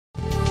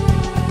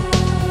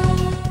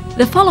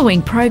The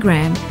following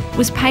program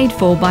was paid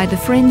for by the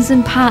friends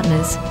and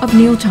partners of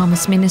Neil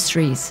Thomas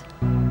Ministries.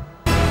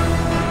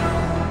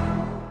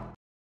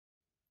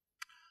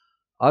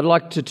 I'd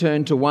like to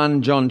turn to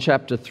 1 John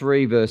chapter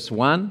 3 verse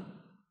 1.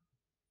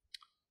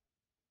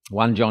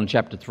 1 John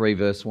chapter 3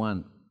 verse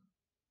 1.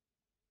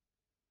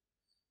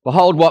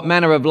 Behold, what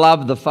manner of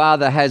love the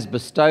Father has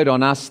bestowed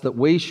on us that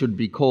we should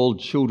be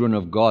called children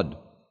of God.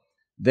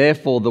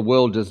 Therefore the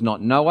world does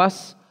not know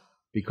us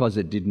because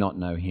it did not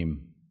know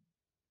him.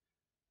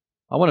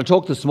 I want to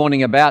talk this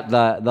morning about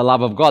the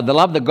love of God, the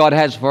love that God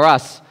has for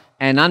us,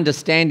 and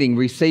understanding,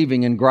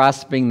 receiving and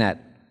grasping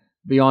that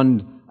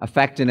beyond a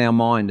fact in our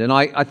mind. And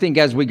I think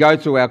as we go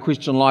through our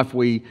Christian life,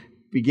 we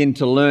begin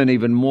to learn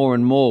even more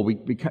and more. We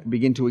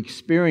begin to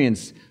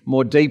experience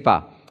more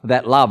deeper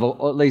that love,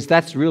 or at least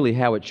that's really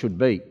how it should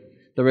be.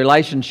 The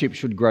relationship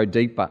should grow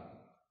deeper.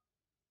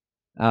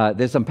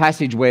 There's some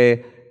passage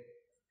where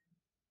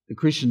the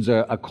Christians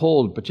are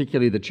called,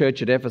 particularly the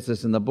church at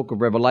Ephesus in the book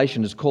of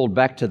Revelation, is called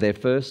back to their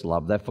first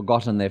love. They've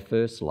forgotten their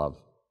first love.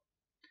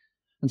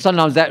 And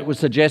sometimes that would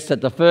suggest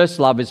that the first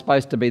love is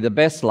supposed to be the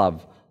best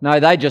love. No,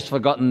 they've just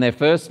forgotten their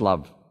first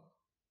love.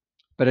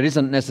 But it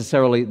isn't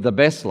necessarily the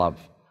best love.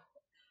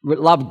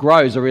 Love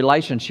grows, a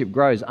relationship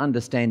grows,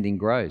 understanding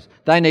grows.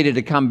 They needed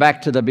to come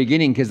back to the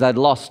beginning because they'd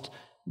lost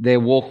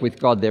their walk with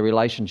God, their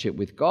relationship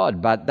with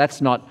God. But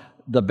that's not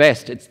the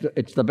best.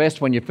 It's the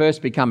best when you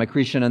first become a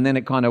Christian and then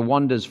it kind of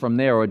wanders from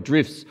there, or it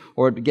drifts,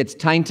 or it gets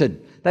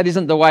tainted. That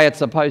isn't the way it's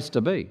supposed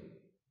to be.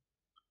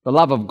 The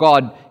love of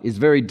God is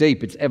very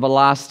deep. It's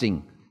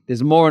everlasting.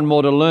 There's more and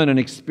more to learn and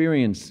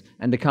experience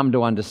and to come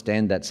to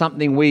understand that.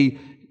 Something we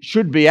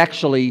should be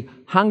actually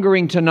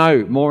hungering to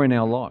know more in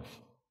our life,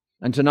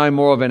 and to know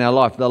more of in our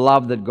life, the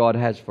love that God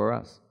has for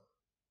us.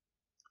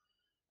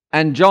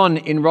 And John,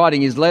 in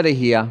writing his letter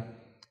here,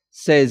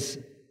 says,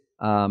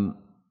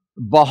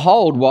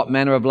 behold what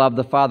manner of love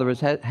the Father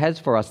has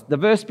for us. The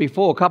verse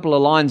before, a couple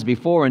of lines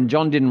before, and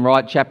John didn't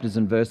write chapters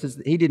and verses.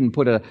 He didn't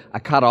put a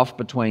cut-off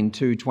between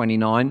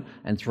 2:29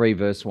 and 3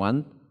 verse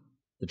 1.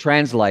 The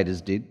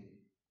translators did,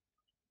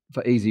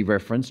 for easy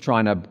reference,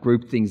 trying to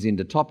group things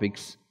into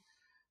topics.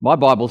 My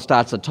Bible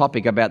starts a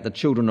topic about the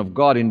children of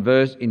God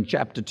in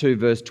chapter 2,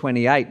 verse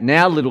 28.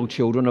 Now, little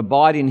children,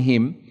 abide in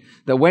him,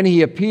 that when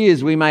he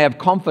appears we may have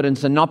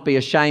confidence and not be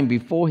ashamed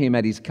before him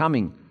at his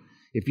coming.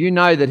 If you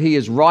know that he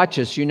is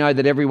righteous, you know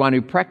that everyone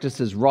who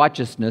practices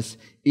righteousness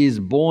is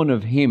born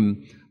of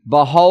him.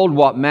 Behold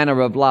what manner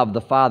of love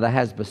the Father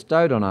has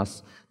bestowed on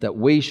us, that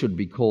we should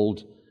be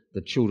called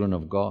the children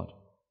of God.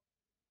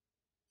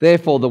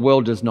 Therefore the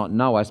world does not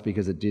know us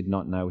because it did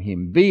not know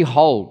him.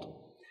 Behold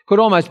could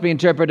almost be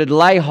interpreted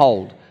lay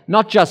hold.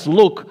 Not just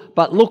look,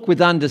 but look with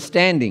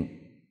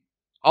understanding.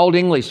 Old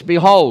English,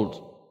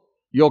 behold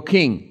your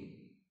king.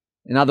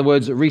 In other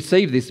words,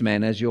 receive this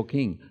man as your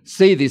king.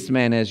 See this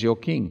man as your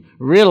king.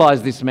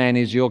 Realize this man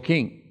is your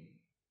king.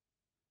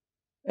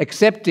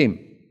 Accept him.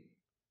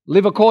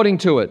 Live according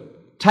to it.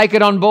 Take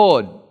it on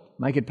board.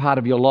 Make it part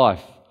of your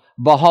life.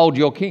 Behold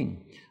your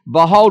king.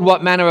 Behold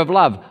what manner of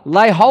love.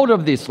 Lay hold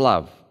of this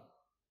love.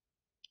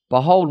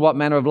 Behold what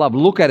manner of love.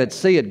 Look at it,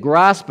 see it,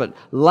 grasp it.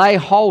 Lay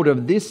hold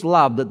of this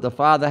love that the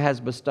Father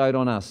has bestowed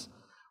on us.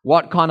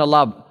 What kind of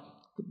love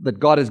that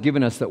God has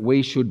given us that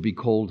we should be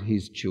called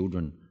his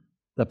children.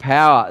 The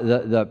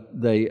power,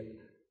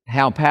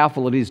 how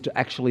powerful it is to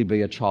actually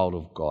be a child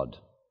of God.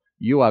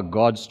 You are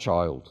God's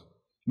child.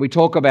 We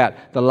talk about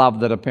the love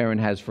that a parent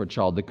has for a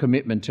child, the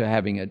commitment to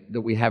having it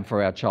that we have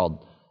for our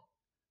child.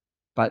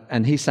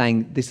 And he's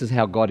saying this is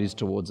how God is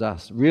towards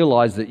us.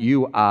 Realize that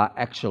you are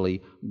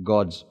actually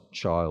God's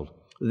child.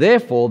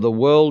 Therefore, the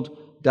world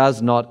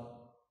does not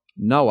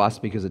know us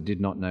because it did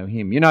not know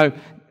him. You know,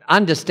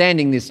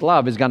 understanding this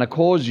love is going to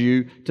cause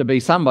you to be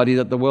somebody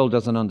that the world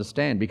doesn't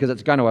understand, because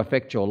it's going to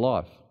affect your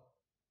life.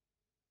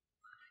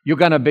 You're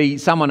going to be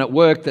someone at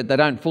work that they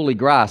don't fully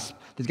grasp.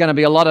 There's going to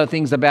be a lot of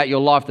things about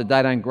your life that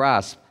they don't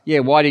grasp. Yeah,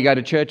 why do you go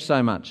to church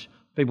so much?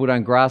 People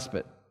don't grasp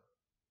it.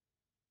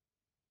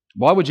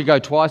 Why would you go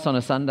twice on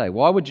a Sunday?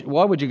 Why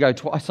would you go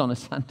twice on a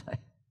Sunday?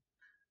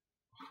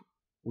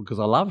 Well, because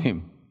I love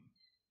him.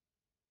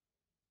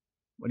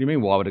 What do you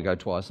mean, why would I go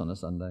twice on a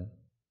Sunday?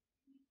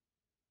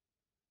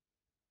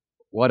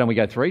 Why don't we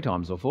go 3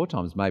 times or 4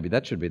 times? Maybe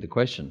that should be the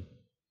question.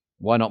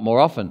 Why not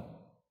more often?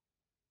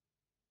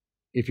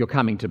 If you're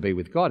coming to be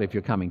with God, if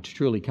you're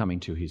truly coming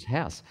to his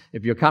house,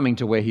 if you're coming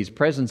to where his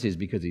presence is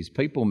because his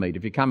people meet,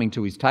 if you're coming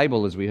to his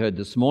table as we heard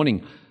this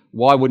morning,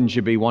 why wouldn't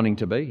you be wanting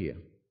to be here?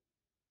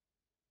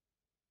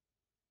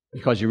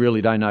 Because you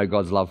really don't know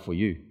God's love for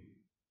you.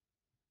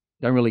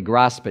 Don't really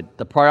grasp it.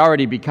 The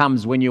priority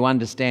becomes when you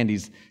understand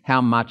how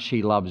much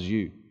he loves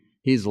you,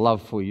 his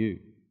love for you.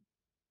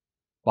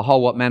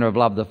 Behold what manner of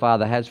love the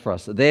Father has for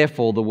us.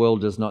 Therefore the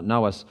world does not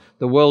know us.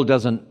 The world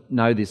doesn't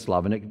know this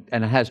love, and it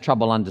has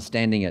trouble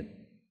understanding it.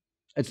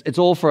 It's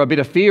all for a bit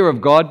of fear of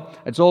God.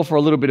 It's all for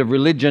a little bit of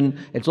religion.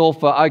 It's all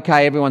for,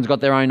 okay, everyone's got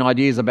their own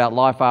ideas about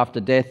life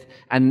after death,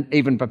 and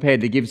even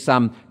prepared to give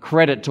some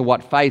credit to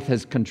what faith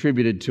has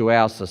contributed to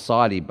our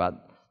society.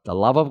 But The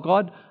love of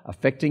God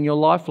affecting your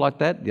life like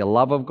that, the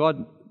love of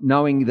God,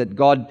 knowing that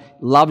God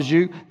loves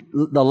you,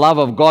 the love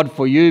of God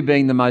for you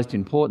being the most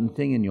important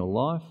thing in your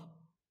life.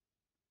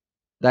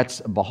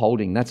 That's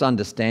beholding, that's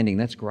understanding,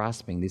 that's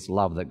grasping this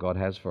love that God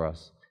has for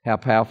us. How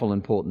powerful and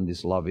important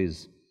this love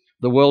is.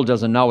 The world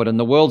doesn't know it, and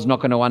the world's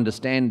not going to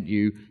understand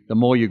you the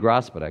more you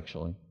grasp it,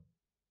 actually.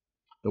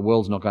 The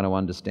world's not going to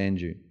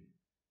understand you.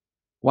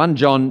 1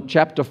 John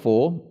chapter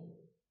 4,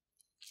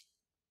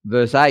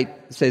 verse 8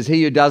 says,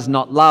 "He who does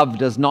not love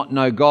does not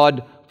know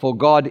God, for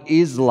God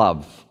is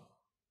love."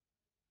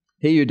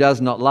 He who does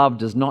not love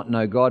does not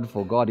know God,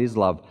 for God is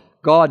love.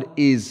 God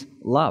is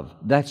love.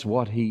 That's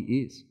what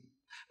He is.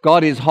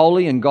 God is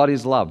holy and God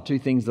is love. Two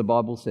things the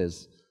Bible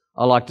says.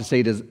 I like to see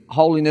it as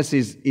holiness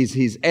is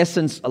His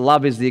essence.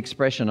 Love is the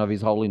expression of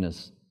His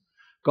holiness.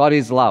 God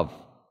is love.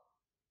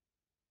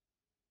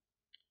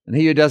 And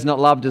he who does not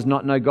love does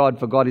not know God,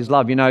 for God is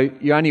love. You know,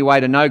 the only way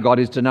to know God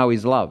is to know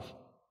His love.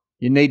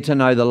 You need to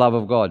know the love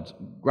of God.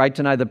 Great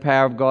to know the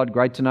power of God,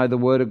 great to know the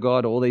Word of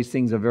God. All these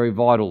things are very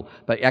vital.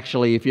 But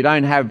actually, if you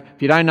don't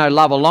know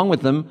love along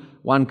with them,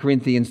 1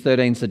 Corinthians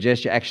 13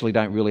 suggests you actually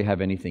don't really have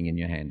anything in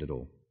your hand at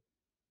all.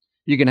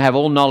 You can have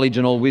all knowledge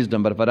and all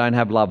wisdom, but if I don't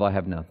have love, I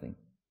have nothing.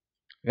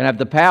 I can have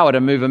the power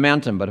to move a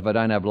mountain, but if I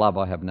don't have love,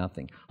 I have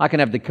nothing. I can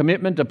have the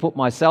commitment to put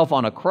myself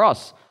on a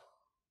cross,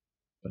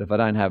 but if I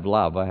don't have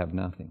love, I have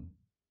nothing.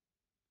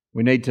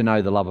 We need to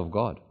know the love of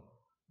God.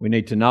 We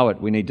need to know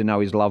it. We need to know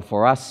His love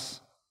for us.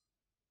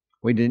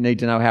 We need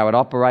to know how it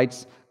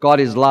operates. God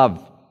is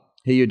love.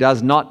 He who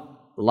does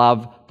not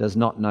love does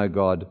not know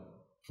God,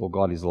 for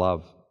God is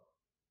love.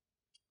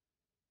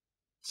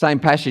 Same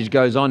passage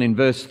goes on in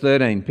verse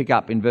 13. Pick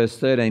up in verse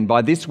 13.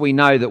 "By this we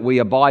know that we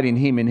abide in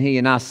Him and He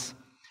in us,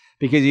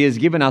 because He has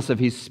given us of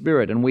His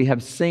Spirit, and we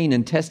have seen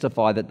and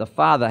testify that the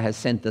Father has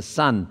sent the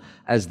Son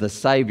as the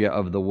Saviour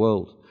of the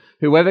world.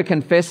 Whoever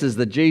confesses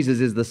that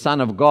Jesus is the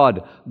Son of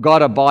God,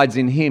 God abides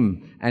in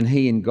him and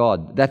he in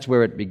God." That's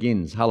where it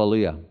begins.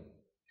 Hallelujah.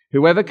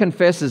 Whoever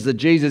confesses that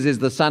Jesus is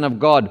the Son of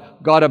God,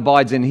 God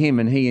abides in him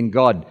and he in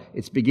God.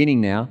 It's beginning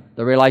now.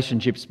 The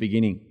relationship's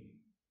beginning.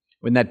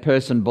 When that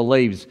person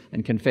believes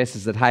and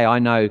confesses that, hey, I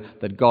know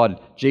that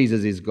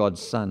Jesus is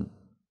God's Son.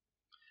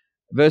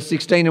 Verse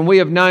 16, "And we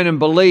have known and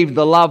believed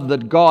the love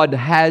that God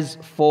has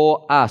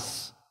for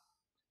us."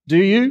 Do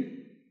you?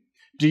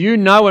 Do you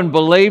know and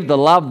believe the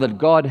love that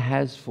God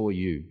has for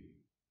you?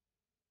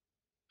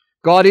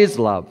 God is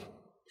love.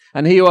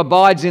 And he who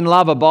abides in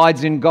love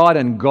abides in God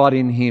and God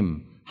in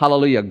him.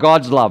 Hallelujah.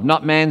 God's love,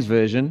 not man's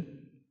version.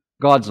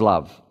 God's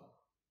love.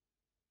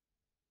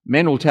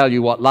 Men will tell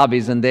you what love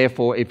is, and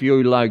therefore if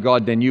you know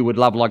God, then you would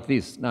love like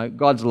this. No,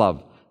 God's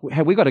love.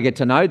 We've got to get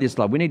to know this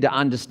love. We need to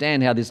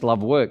understand how this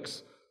love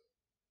works.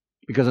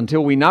 Because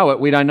until we know it,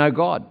 we don't know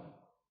God.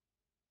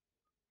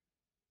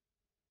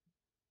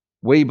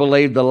 We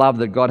believe the love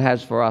that God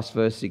has for us,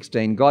 verse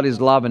 16. God is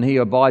love, and he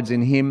who abides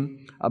in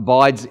him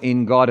abides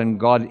in God and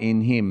God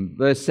in him.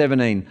 Verse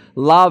 17.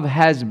 "Love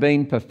has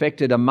been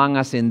perfected among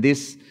us in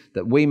this,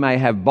 that we may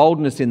have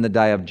boldness in the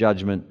day of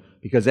judgment,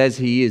 because as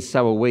he is,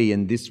 so are we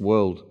in this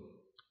world."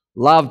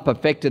 Love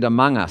perfected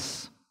among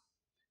us,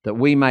 that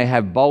we may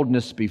have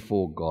boldness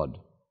before God.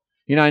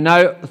 You know,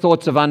 no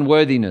thoughts of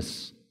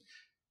unworthiness.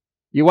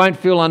 You won't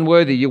feel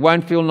unworthy. You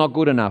won't feel not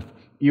good enough.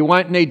 You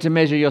won't need to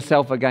measure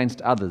yourself against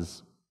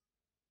others.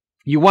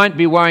 You won't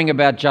be worrying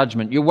about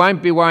judgment. You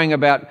won't be worrying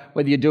about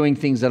whether you're doing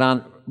things that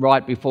aren't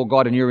right before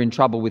God and you're in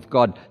trouble with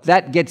God.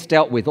 That gets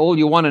dealt with. All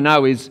you want to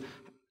know is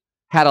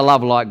how to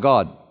love like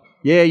God.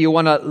 Yeah, you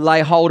want to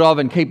lay hold of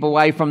and keep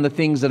away from the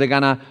things that are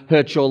going to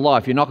hurt your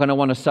life. You're not going to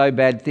want to sow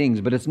bad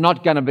things, but it's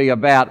not going to be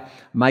about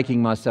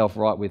making myself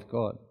right with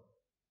God.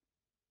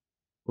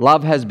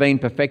 Love has been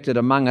perfected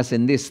among us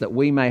in this, that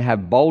we may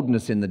have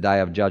boldness in the day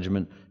of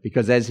judgment,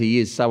 because as he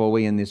is, so are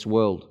we in this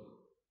world.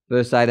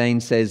 Verse 18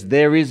 says,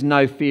 "There is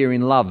no fear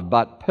in love,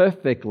 but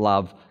perfect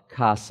love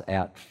casts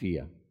out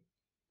fear."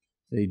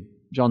 See,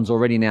 John's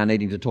already now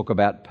needing to talk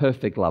about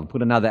perfect love.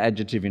 Put another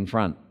adjective in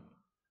front,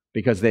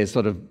 because there's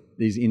sort of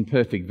these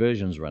imperfect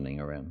versions running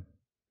around.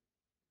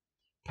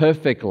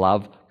 Perfect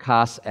love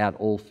casts out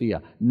all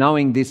fear.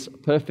 Knowing this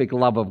perfect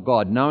love of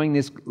God, knowing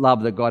this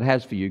love that God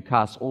has for you,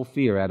 casts all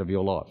fear out of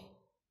your life.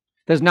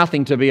 There's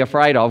nothing to be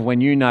afraid of when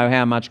you know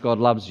how much God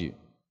loves you.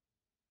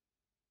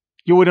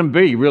 You wouldn't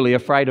be really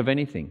afraid of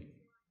anything.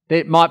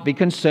 There might be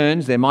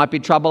concerns, there might be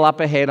trouble up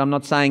ahead. I'm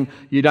not saying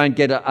you don't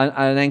get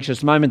an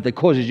anxious moment that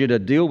causes you to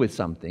deal with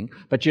something,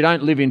 but you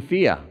don't live in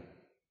fear.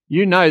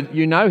 You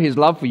know his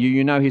love for you,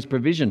 you know his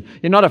provision.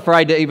 You're not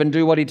afraid to even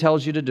do what he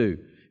tells you to do.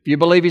 If you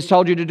believe he's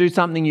told you to do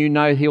something, you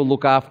know he'll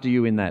look after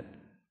you in that.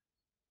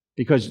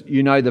 Because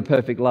you know the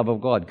perfect love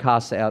of God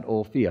casts out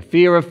all fear.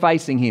 Fear of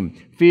facing him,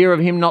 fear of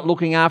him not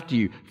looking after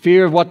you,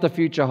 fear of what the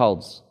future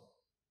holds.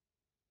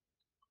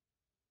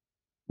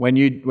 When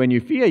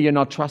you fear, you're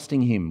not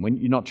trusting him. When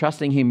you're not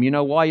trusting him, you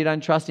know why you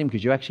don't trust him?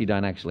 Because you actually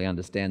don't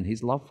understand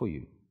his love for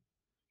you,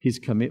 his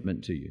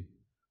commitment to you.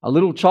 A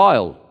little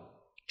child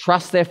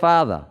trusts their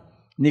father.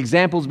 And the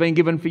example's been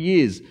given for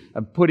years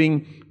of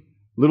putting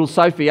little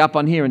Sophie up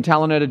on here and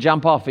telling her to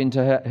jump off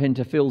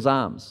into Phil's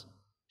arms.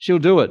 She'll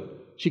do it.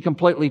 She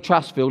completely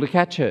trusts Phil to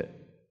catch her.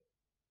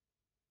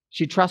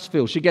 She trusts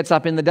Phil. She gets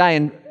up in the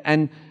day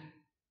and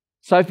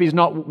Sophie's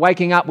not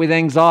waking up with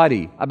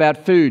anxiety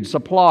about food,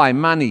 supply,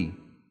 money.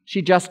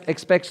 She just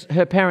expects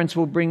her parents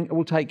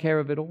will take care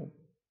of it all.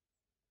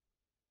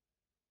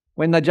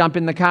 When they jump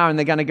in the car and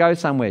they're going to go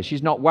somewhere,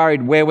 she's not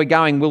worried where we're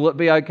going. Will it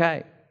be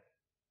okay?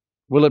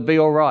 Will it be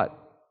all right?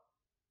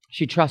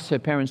 She trusts her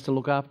parents to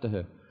look after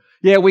her.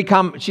 Yeah,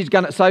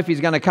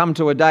 Sophie's going to come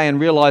to a day and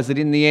realise that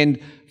in the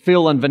end,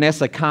 Phil and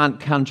Vanessa can't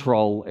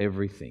control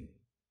everything.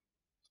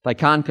 They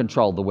can't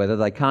control the weather.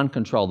 They can't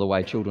control the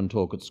way children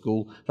talk at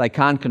school. They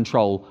can't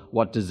control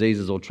what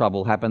diseases or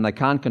trouble happen. They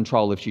can't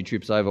control if she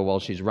trips over while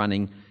she's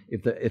running,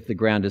 if the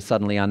ground is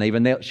suddenly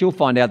uneven. She'll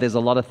find out there's a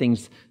lot of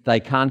things they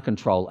can't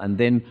control, and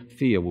then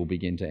fear will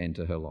begin to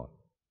enter her life.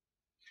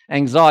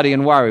 Anxiety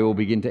and worry will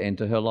begin to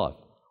enter her life.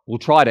 Will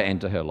try to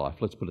enter her life,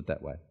 let's put it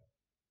that way.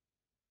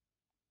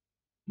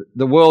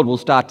 The world will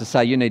start to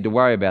say, you need to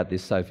worry about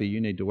this, Sophie.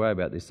 You need to worry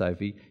about this,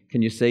 Sophie.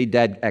 Can you see?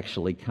 Dad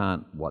actually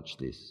can't watch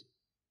this.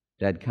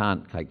 Dad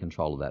can't take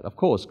control of that. Of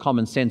course,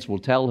 common sense will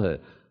tell her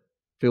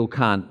Phil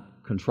can't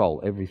control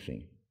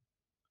everything.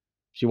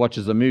 She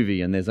watches a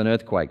movie and there's an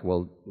earthquake.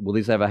 Well, will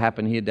this ever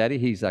happen here, Daddy?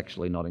 He's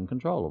actually not in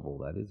control of all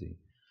that, is he?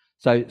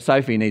 So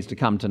Sophie needs to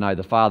come to know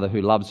the Father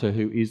who loves her,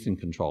 who is in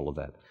control of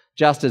that.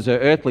 Just as her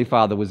earthly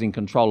father was in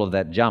control of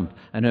that jump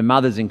and her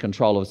mother's in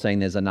control of seeing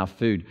there's enough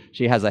food,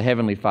 she has a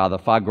heavenly Father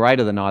far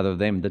greater than either of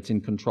them that's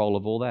in control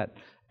of all that.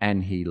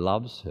 And he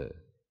loves her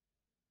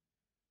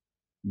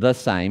the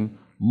same,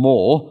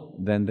 more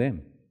than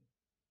them.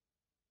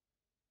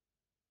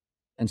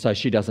 And so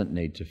she doesn't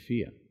need to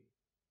fear.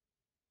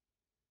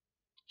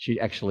 She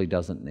actually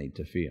doesn't need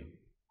to fear.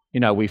 You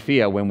know, we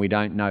fear when we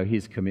don't know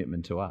his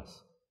commitment to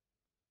us,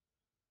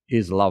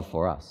 his love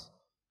for us.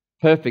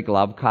 Perfect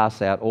love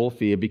casts out all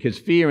fear, because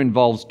fear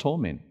involves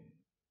torment.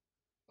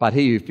 But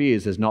he who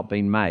fears has not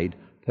been made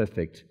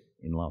perfect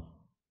in love.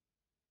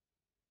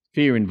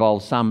 Fear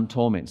involves some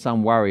torment,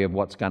 some worry of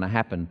what's going to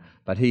happen,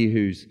 but he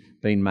who's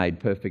been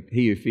made perfect,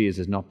 he who fears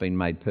has not been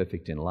made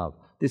perfect in love.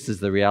 This is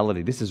the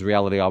reality. This is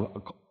reality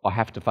I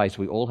have to face,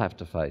 we all have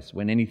to face.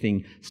 When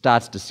anything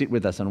starts to sit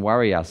with us and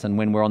worry us, and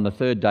when we're on the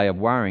third day of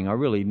worrying, I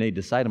really need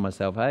to say to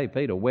myself, hey,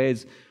 Peter,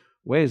 where's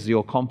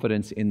your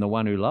confidence in the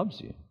one who loves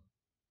you?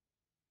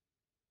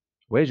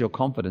 Where's your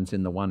confidence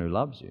in the one who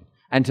loves you?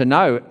 And to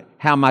know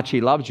how much he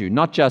loves you,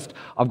 not just,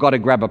 I've got to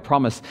grab a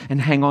promise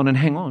and hang on and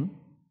hang on.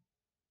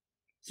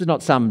 This is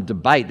not some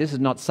debate. This is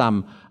not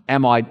some,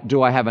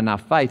 do I have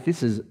enough faith?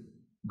 This is,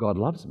 God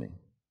loves me.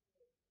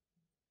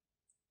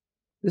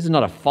 This is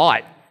not a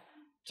fight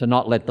to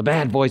not let the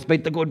bad voice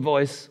beat the good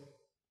voice.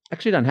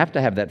 Actually, you don't have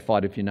to have that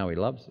fight if you know he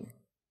loves you.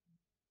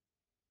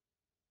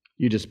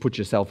 You just put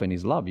yourself in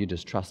his love. You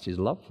just trust his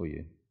love for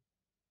you.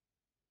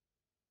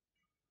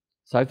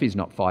 Sophie's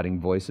not fighting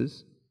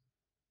voices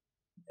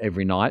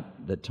every night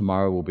that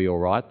tomorrow will be all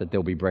right, that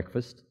there'll be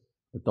breakfast,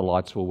 that the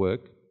lights will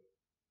work,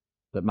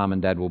 that mum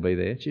and dad will be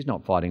there. She's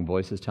not fighting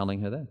voices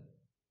telling her that.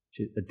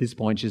 At this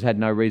point, she's had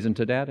no reason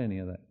to doubt any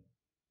of that.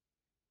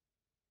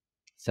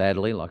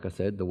 Sadly, like I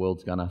said, the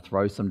world's going to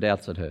throw some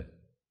doubts at her.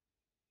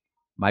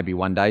 Maybe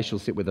one day she'll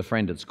sit with a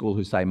friend at school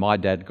who say, I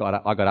got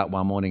up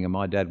one morning and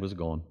my dad was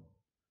gone.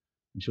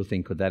 And she'll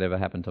think, could that ever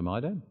happen to my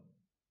dad?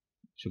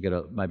 She'll get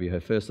maybe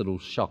her first little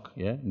shock,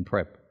 in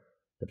prep,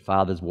 that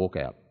fathers walk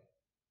out.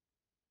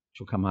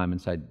 She'll come home and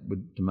say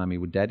to Mummy,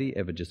 would Daddy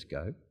ever just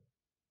go?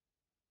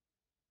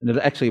 And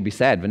it'll actually be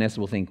sad. Vanessa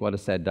will think, what a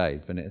sad day.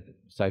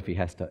 Sophie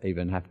has to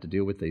even have to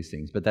deal with these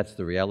things. But that's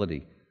the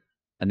reality.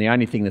 And the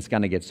only thing that's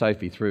going to get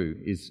Sophie through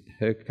is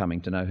her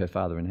coming to know her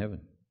Father in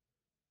heaven.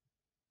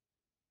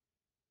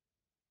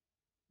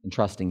 And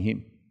trusting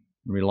him,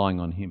 and relying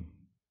on him.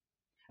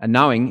 And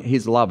knowing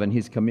his love and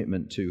his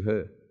commitment to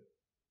her.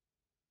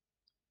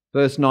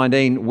 Verse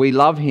 19, we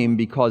love him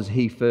because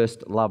he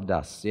first loved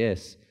us.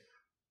 Yes,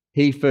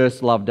 he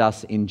first loved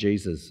us in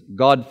Jesus.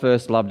 God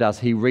first loved us.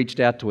 He reached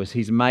out to us.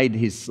 He's made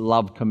his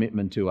love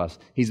commitment to us.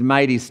 He's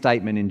made his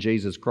statement in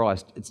Jesus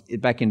Christ. It's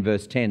back in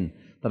verse 10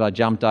 that I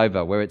jumped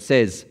over, where it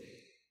says,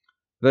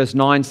 verse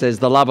 9 says,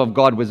 the love of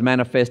God was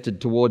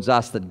manifested towards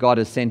us, that God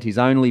has sent his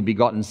only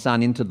begotten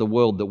Son into the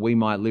world that we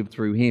might live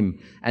through him.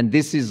 And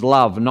this is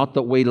love, not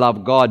that we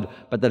love God,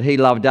 but that he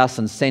loved us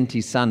and sent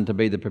his Son to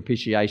be the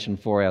propitiation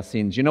for our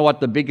sins. You know what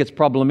the biggest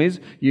problem is?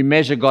 You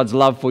measure God's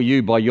love for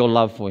you by your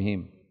love for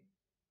him.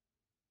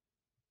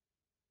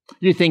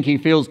 You think he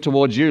feels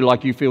towards you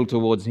like you feel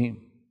towards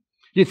him.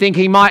 You think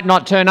he might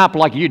not turn up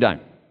like you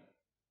don't.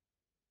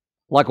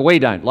 Like we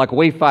don't, like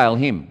we fail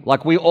him,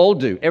 like we all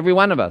do, every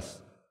one of us.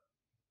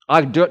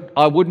 I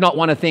would not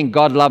want to think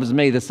God loves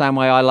me the same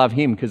way I love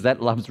him, because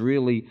that love's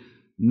really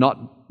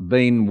not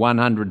been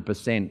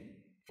 100%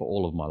 for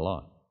all of my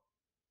life.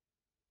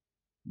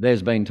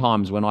 There's been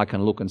times when I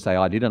can look and say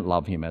I didn't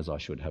love him as I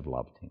should have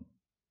loved him.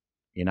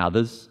 In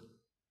others,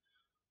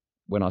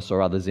 when I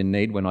saw others in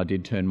need, when I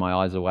did turn my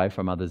eyes away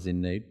from others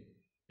in need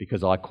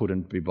because I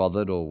couldn't be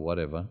bothered or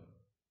whatever.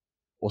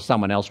 or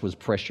someone else was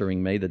pressuring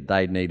me that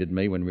they needed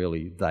me when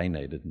really they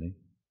needed me.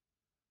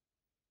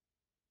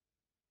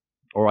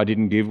 Or I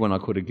didn't give when I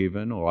could have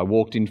given, or I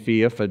walked in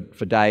fear for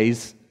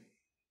days.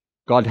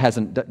 God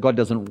isn't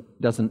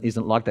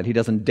like that. He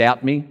doesn't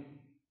doubt me.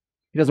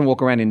 He doesn't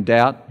walk around in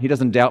doubt. He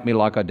doesn't doubt me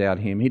like I doubt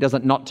him. He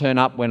doesn't not turn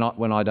up when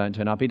I don't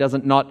turn up. He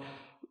doesn't not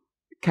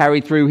carry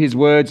through his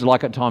words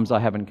like at times I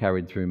haven't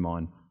carried through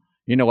mine.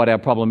 You know what our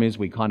problem is?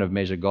 We kind of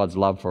measure God's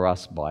love for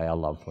us by our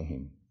love for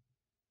him.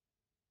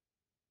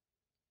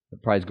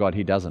 But praise God,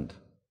 he doesn't.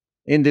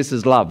 In this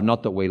is love,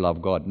 not that we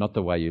love God, not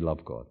the way you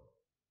love God,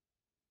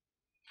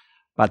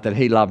 but that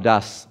he loved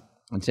us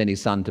and sent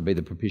his Son to be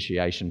the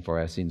propitiation for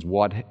our sins.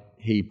 What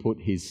he put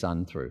his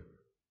Son through.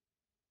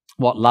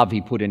 What love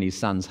he put in his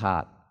Son's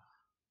heart.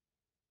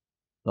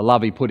 The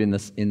love he put in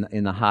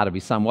the heart of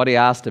his Son. What he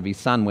asked of his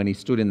Son when he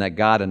stood in that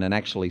garden and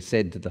actually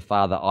said to the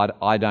Father,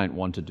 I don't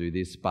want to do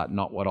this, but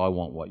not what I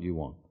want, what you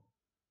want.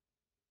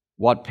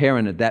 What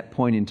parent at that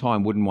point in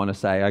time wouldn't want to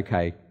say,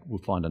 okay, we'll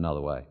find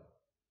another way.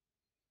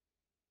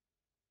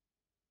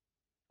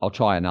 I'll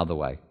try another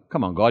way.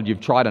 Come on, God, you've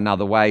tried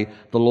another way.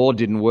 The law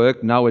didn't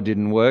work. Noah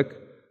didn't work.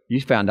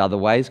 You found other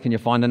ways. Can you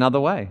find another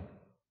way?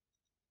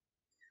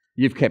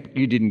 You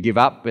didn't give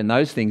up when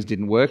those things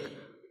didn't work.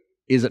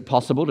 Is it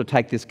possible to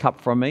take this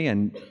cup from me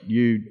and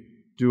you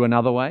do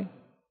another way?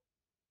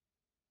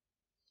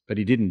 But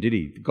he didn't, did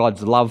he?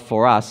 God's love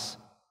for us,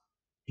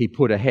 he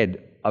put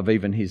ahead of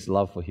even his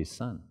love for his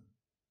Son.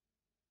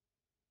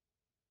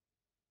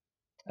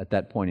 At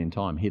that point in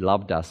time, he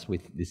loved us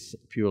with this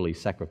purely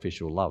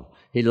sacrificial love.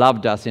 He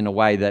loved us in a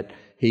way that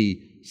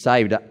he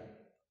saved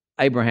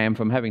Abraham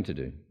from having to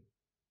do.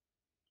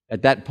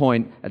 At that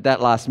point, at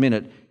that last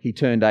minute, he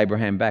turned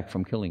Abraham back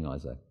from killing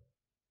Isaac.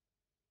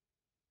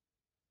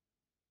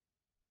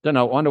 Don't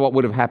know, I wonder what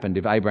would have happened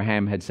if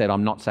Abraham had said,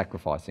 I'm not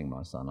sacrificing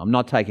my son. I'm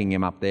not taking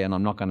him up there and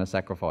I'm not going to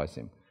sacrifice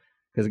him.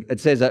 Because it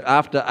says that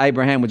after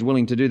Abraham was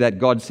willing to do that,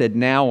 God said,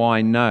 now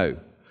I know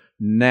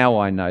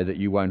that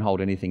you won't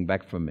hold anything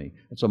back from me.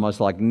 It's almost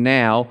like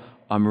now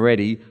I'm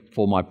ready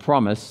for my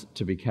promise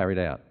to be carried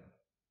out.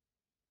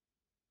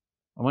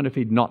 I wonder if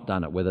he'd not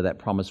done it, whether that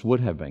promise would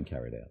have been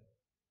carried out.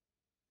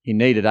 He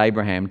needed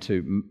Abraham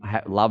to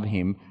love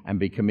him and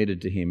be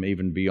committed to him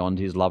even beyond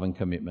his love and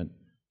commitment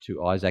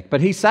to Isaac.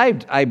 But he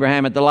saved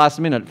Abraham at the last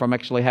minute from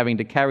actually having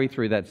to carry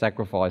through that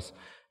sacrifice.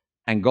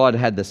 And God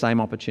had the same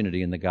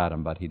opportunity in the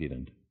garden, but he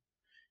didn't.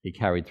 He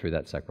carried through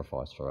that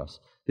sacrifice for us.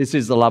 This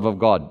is the love of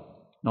God.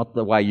 Not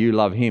the way you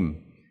love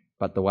him,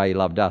 but the way he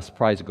loved us.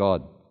 Praise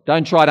God.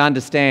 Don't try to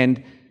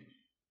understand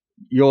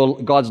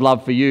God's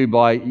love for you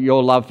by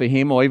your love for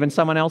him or even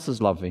someone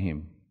else's love for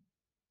him.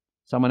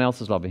 Someone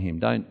else's love for him.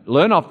 Don't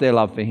learn off their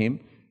love for him.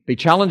 Be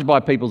challenged by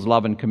people's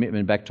love and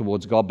commitment back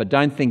towards God, but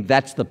don't think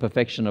that's the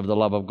perfection of the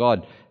love of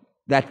God.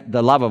 That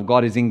the love of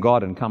God is in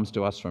God and comes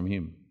to us from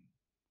him.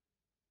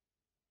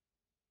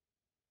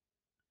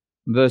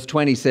 Verse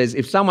 20 says,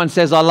 if someone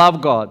says, I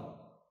love God,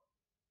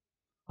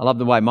 I love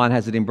the way mine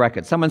has it in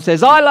brackets. Someone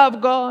says, I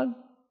love God,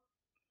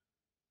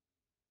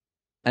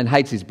 and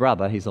hates his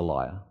brother, he's a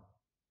liar.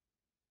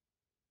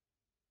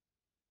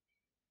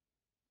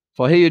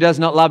 For he who does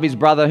not love his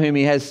brother whom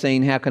he has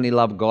seen, how can he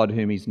love God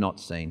whom he's not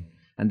seen?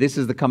 And this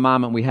is the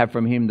commandment we have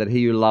from him, that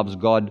he who loves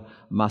God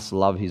must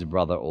love his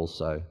brother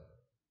also.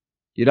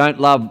 You don't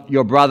love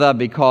your brother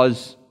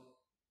because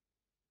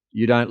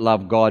you don't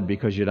love God,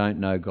 because you don't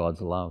know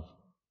God's love.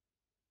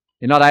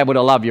 You're not able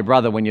to love your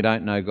brother when you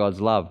don't know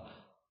God's love.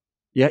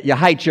 You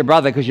hate your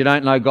brother because you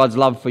don't know God's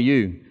love for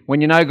you. When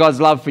you know God's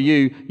love for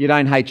you, you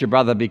don't hate your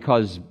brother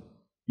because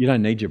you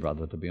don't need your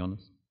brother, to be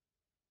honest.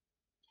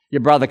 Your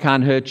brother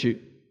can't hurt you.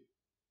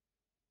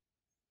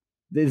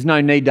 There's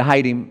no need to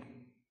hate him.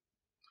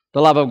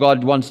 The love of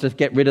God wants to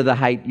get rid of the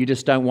hate. You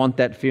just don't want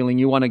that feeling.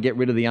 You want to get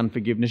rid of the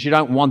unforgiveness. You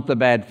don't want the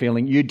bad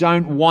feeling. You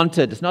don't want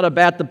it. It's not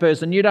about the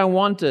person. You don't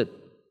want it.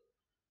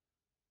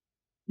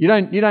 You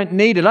don't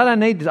need it. I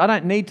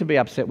don't need to be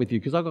upset with you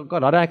because I've got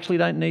God. I actually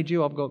don't need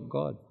you. I've got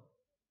God.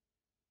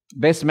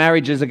 Best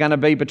marriages are going to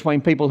be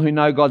between people who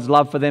know God's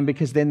love for them,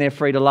 because then they're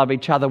free to love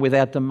each other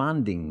without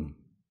demanding.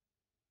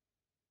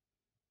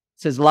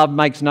 It says love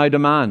makes no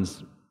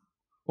demands.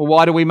 Well,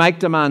 why do we make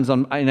demands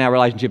in our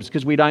relationships?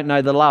 Because we don't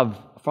know the love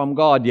from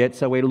God yet,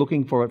 so we're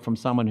looking for it from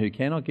someone who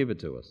cannot give it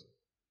to us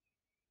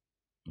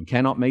and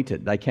cannot meet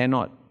it. They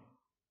cannot.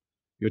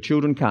 Your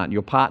children can't.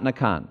 Your partner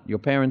can't. Your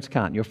parents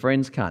can't. Your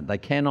friends can't. They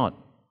cannot.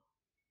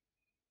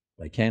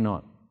 They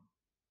cannot.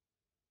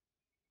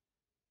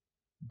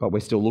 But we're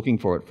still looking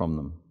for it from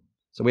them.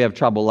 So we have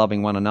trouble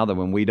loving one another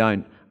when we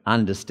don't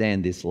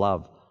understand this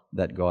love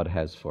that God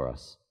has for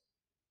us.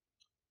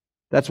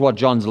 That's what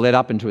John's led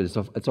up into.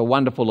 It's a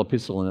wonderful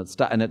epistle,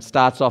 and it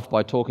starts off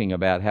by talking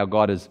about how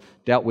God has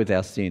dealt with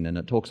our sin, and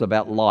it talks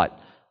about light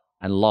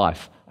and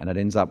life, and it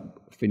ends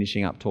up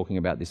finishing up talking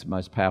about this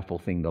most powerful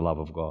thing, the love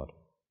of God.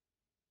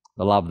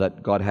 The love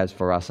that God has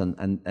for us,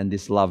 and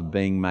this love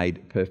being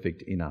made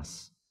perfect in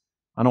us.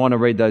 And I want to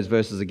read those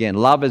verses again.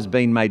 Love has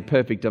been made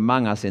perfect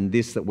among us in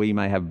this, that we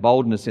may have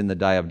boldness in the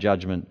day of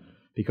judgment,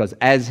 because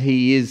as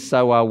he is,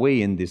 so are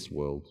we in this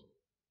world.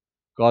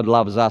 God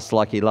loves us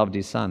like he loved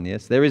his Son,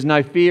 yes? There is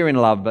no fear in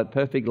love, but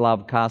perfect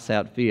love casts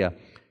out fear,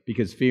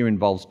 because fear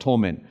involves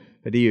torment.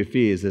 But he who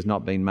fears has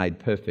not been made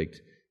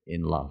perfect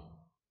in love.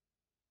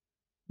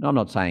 Now, I'm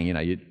not saying,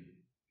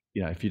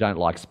 if you don't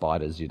like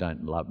spiders, you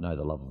don't know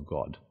the love of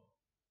God.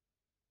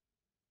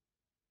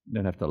 You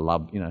don't have to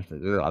love, I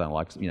don't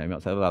like, you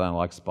might say, I don't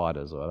like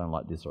spiders, or I don't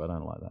like this, or I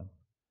don't like that.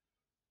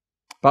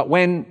 But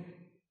when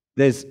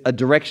there's a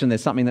direction,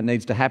 there's something that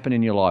needs to happen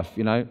in your life,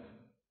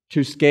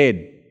 too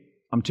scared.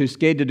 I'm too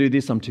scared to do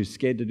this, I'm too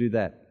scared to do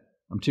that.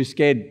 I'm too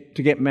scared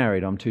to get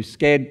married, I'm too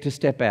scared to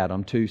step out,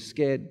 I'm too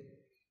scared.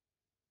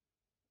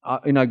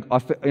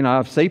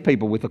 I see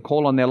people with a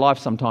call on their life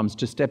sometimes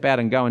to step out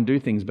and go and do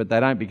things, but they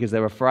don't because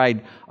they're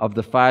afraid of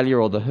the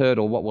failure or the hurt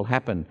or what will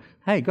happen.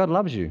 Hey, God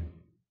loves you.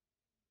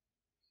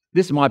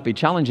 This might be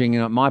challenging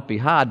and it might be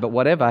hard, but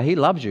whatever, he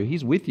loves you.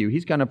 He's with you.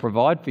 He's going to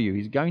provide for you.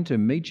 He's going to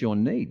meet your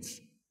needs.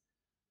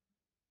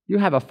 You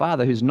have a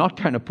Father who's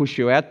not going to push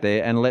you out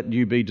there and let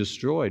you be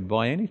destroyed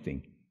by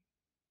anything.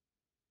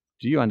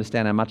 Do you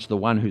understand how much the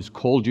one who's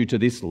called you to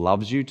this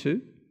loves you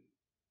too?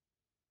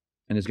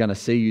 And is going to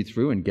see you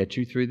through and get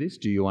you through this?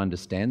 Do you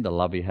understand the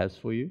love he has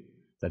for you?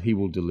 That he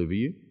will deliver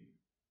you?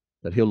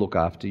 That he'll look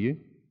after you?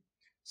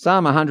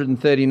 Psalm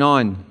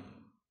 139.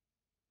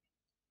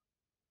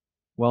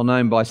 Well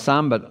known by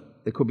some,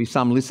 but there could be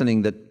some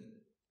listening that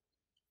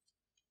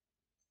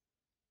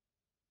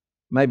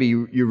maybe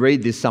you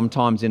read this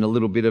sometimes in a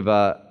little bit of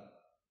a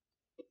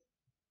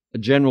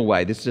general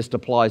way. This just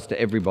applies to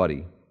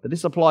everybody. But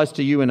this applies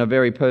to you in a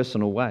very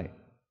personal way.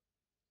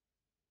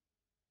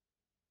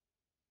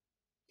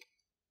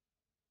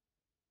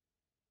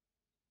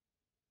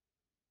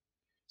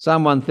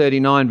 Psalm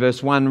 139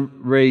 verse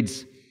 1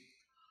 reads,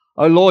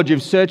 O Lord,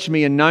 you've searched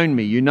me and known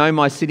me. You know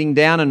my sitting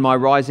down and my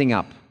rising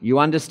up. You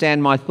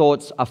understand my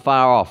thoughts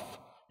afar off.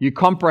 You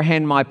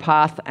comprehend my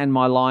path and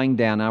my lying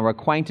down, are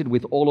acquainted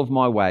with all of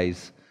my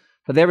ways.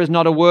 For there is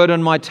not a word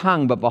on my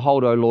tongue, but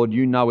behold, O Lord,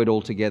 you know it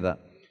altogether.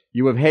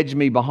 You have hedged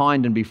me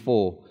behind and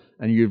before,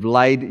 and you've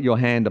laid your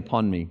hand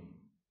upon me.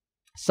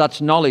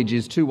 Such knowledge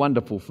is too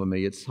wonderful for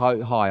me. It's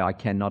so high I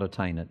cannot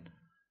attain it.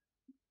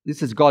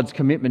 This is God's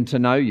commitment to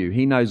know you.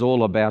 He knows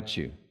all about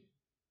you.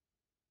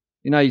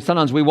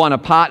 Sometimes we want a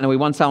partner, we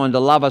want someone to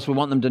love us, we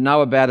want them to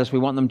know about us, we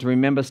want them to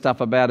remember stuff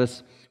about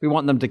us, we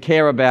want them to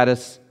care about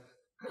us.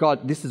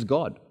 God, this is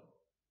God.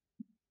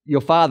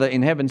 Your Father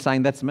in heaven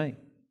saying, that's me.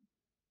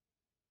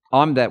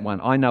 I'm that one.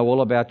 I know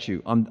all about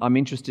you. I'm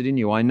interested in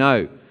you. I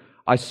know.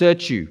 I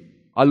search you.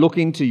 I look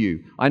into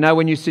you. I know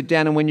when you sit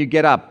down and when you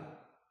get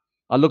up.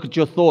 I look at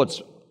your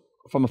thoughts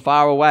from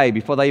far away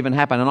before they even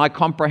happen, and I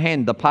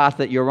comprehend the path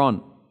that you're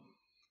on.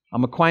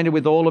 I'm acquainted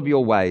with all of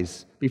your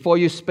ways. Before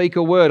you speak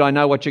a word, I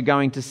know what you're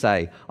going to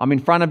say. I'm in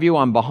front of you.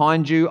 I'm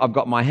behind you. I've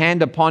got my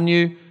hand upon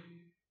you.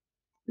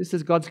 This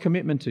is God's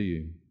commitment to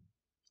you.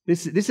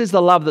 This is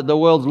the love that the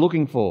world's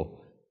looking for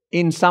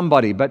in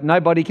somebody, but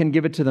nobody can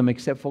give it to them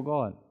except for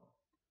God,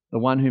 the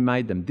one who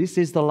made them. This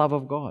is the love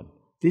of God.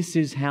 This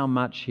is how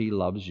much he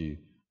loves you.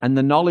 And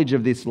the knowledge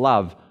of this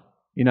love,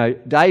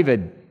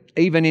 David,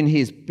 even in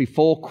his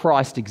before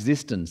Christ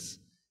existence,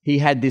 he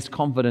had this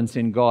confidence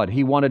in God.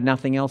 He wanted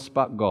nothing else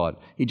but God.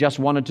 He just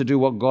wanted to do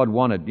what God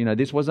wanted.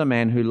 This was a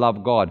man who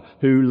loved God,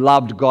 who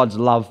loved God's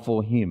love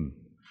for him,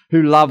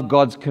 who loved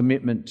God's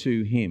commitment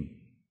to him.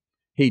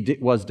 He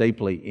was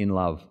deeply in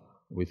love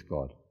with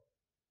God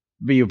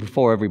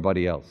before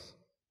everybody else.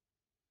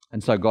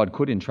 And so God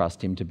could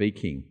entrust him to be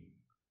king.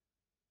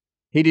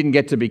 He didn't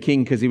get to be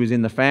king because he was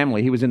in the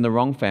family. He was in the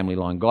wrong family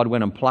line. God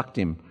went and plucked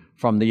him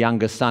from the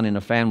youngest son in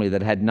a family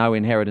that had no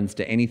inheritance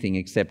to anything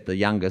except the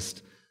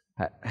youngest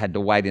had to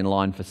wait in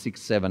line for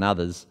 6, 7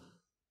 others.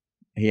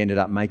 He ended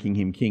up making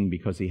him king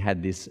because he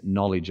had this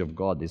knowledge of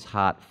God, this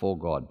heart for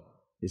God,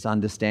 this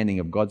understanding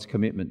of God's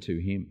commitment to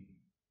him.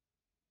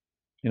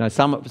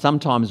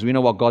 Sometimes we know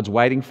what God's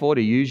waiting for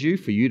to use you,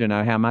 for you to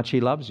know how much he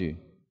loves you.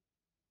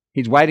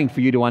 He's waiting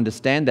for you to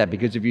understand that,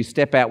 because if you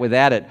step out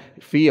without it,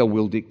 fear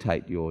will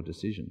dictate your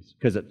decisions,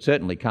 because it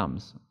certainly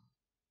comes.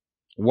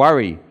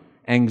 Worry,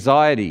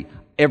 anxiety,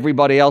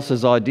 everybody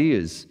else's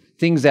ideas,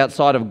 things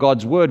outside of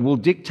God's word will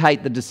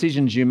dictate the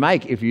decisions you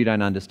make if you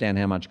don't understand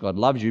how much God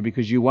loves you,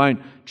 because you won't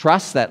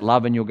trust that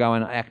love and you'll go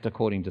and act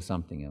according to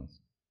something else.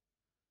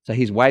 So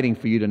he's waiting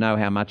for you to know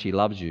how much he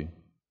loves you.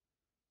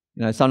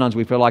 Sometimes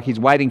we feel like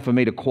he's waiting for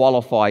me to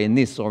qualify in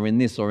this or in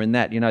this or in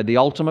that. The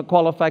ultimate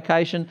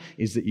qualification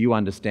is that you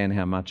understand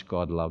how much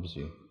God loves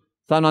you.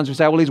 Sometimes we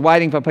say, well, he's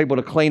waiting for people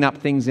to clean up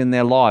things in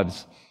their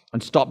lives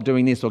and stop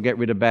doing this or get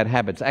rid of bad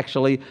habits.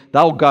 Actually,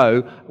 they'll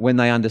go when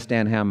they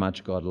understand how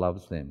much God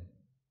loves them.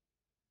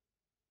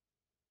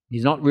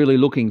 He's not really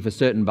looking for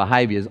certain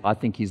behaviours. I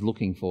think he's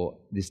looking for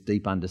this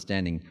deep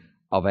understanding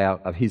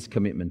of his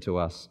commitment to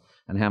us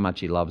and how much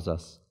he loves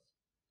us.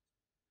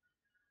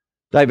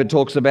 David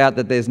talks about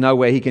that there's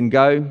nowhere he can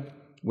go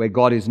where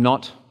God is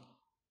not.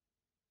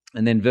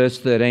 And then verse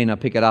 13, I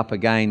pick it up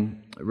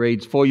again, it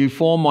reads, For you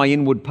formed my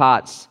inward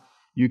parts.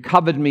 You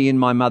covered me in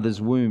my mother's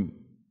womb.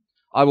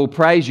 I will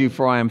praise you,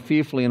 for I am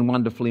fearfully and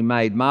wonderfully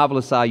made.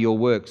 Marvellous are your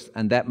works,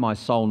 and that my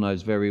soul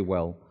knows very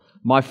well.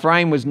 My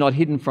frame was not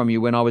hidden from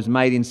you when I was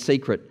made in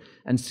secret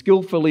and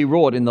skillfully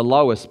wrought in the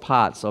lowest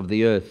parts of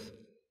the earth.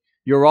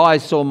 Your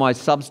eyes saw my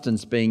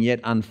substance being yet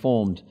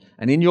unformed,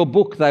 and in your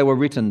book they were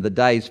written, the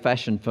days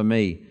fashioned for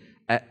me,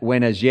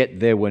 when as yet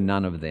there were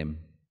none of them.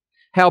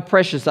 How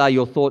precious are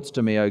your thoughts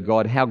to me, O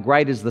God! How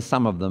great is the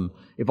sum of them!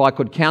 If I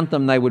could count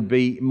them, they would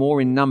be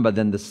more in number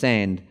than the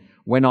sand.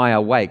 When I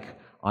awake,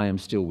 I am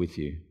still with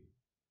you.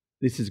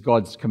 This is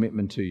God's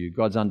commitment to you,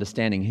 God's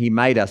understanding. He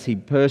made us. He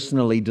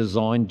personally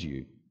designed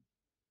you.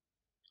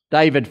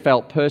 David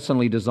felt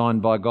personally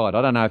designed by God.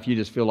 I don't know if you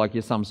just feel like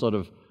you're some sort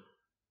of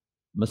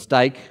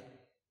mistake,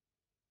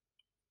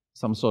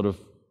 some sort of,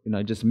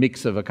 just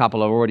mix of a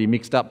couple of already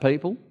mixed up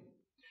people.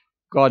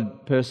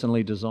 God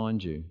personally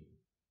designed you.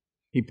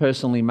 He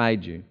personally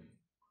made you.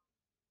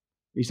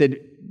 He said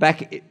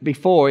back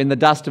before in the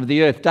dust of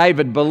the earth,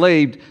 David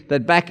believed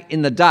that back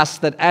in the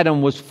dust that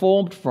Adam was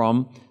formed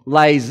from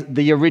lays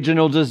the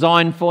original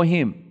design for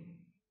him.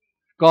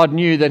 God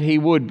knew that he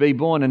would be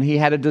born and he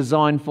had a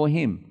design for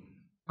him.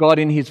 God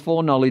in his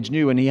foreknowledge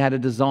knew and he had a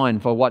design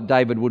for what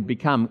David would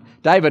become.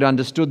 David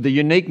understood the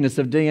uniqueness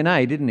of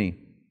DNA, didn't he?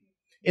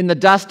 In the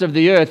dust of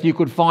the earth you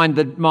could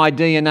find my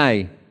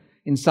DNA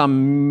in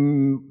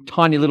some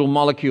tiny little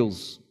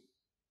molecules.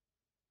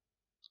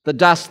 The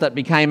dust that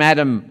became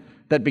Adam,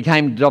 that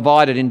became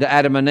divided into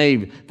Adam and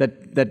Eve,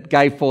 that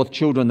gave forth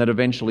children that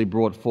eventually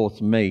brought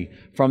forth me.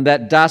 From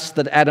that dust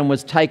that Adam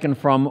was taken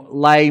from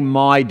lay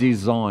my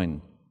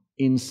design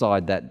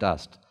inside that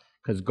dust,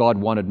 because God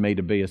wanted me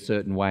to be a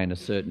certain way and a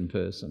certain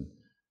person.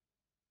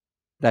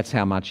 That's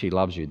how much he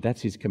loves you.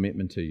 That's his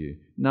commitment to you.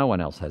 No one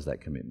else has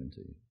that commitment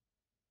to you.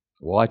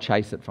 Why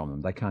chase it from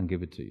them? They can't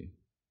give it to you.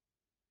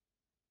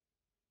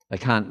 They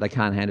can't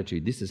hand it to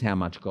you. This is how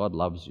much God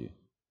loves you.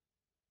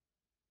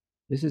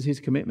 This is his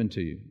commitment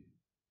to you.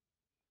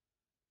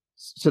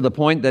 To the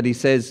point that he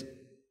says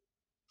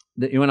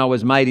that when I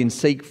was made in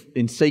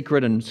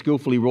secret and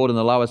skillfully wrought in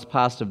the lowest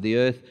parts of the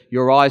earth,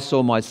 your eyes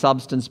saw my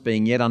substance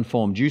being yet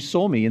unformed. You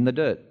saw me in the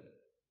dirt.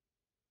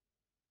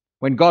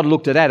 When God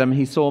looked at Adam,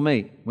 he saw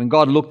me. When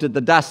God looked at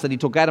the dust that he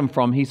took Adam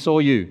from, he saw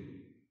you.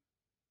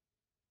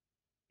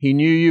 He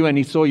knew you and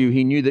he saw you.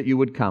 He knew that you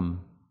would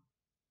come.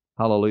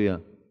 Hallelujah.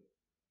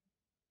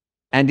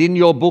 And in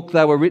your book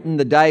they were written,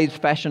 the days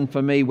fashioned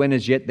for me, when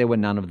as yet there were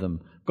none of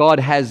them. God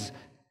has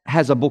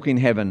a book in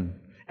heaven,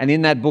 and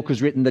in that book is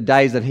written the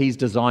days that he's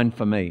designed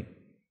for me.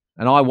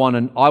 And I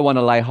want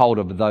to lay hold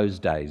of those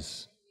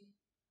days.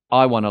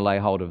 I want to lay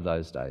hold of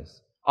those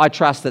days. I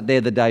trust that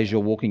they're the days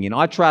you're walking in.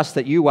 I trust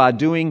that you are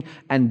doing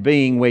and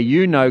being where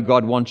you know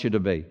God wants you to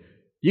be.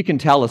 You can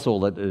tell us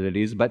all that it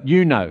is, but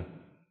you know.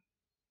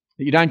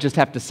 You don't just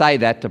have to say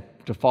that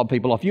to fob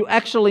people off. You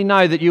actually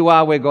know that you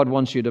are where God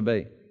wants you to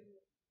be.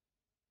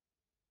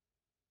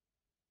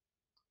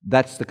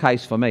 That's the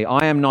case for me.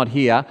 I am not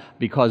here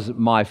because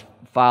my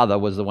father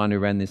was the one who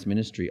ran this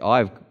ministry.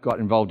 I've got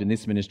involved in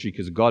this ministry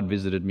because God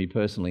visited me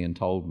personally and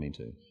told me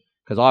to,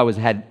 because I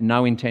had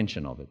no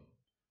intention of it.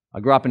 I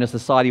grew up in a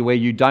society where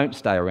you don't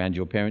stay around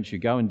your parents, you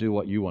go and do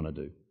what you want to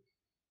do.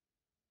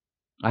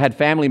 I had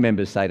family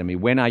members say to me,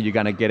 when are you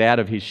going to get out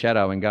of his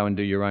shadow and go and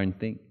do your own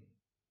thing?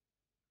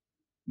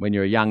 When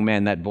you're a young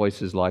man, that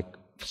voice is like,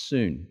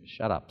 soon,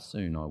 shut up,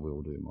 soon I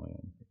will do my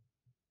own thing.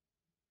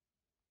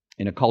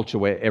 In a culture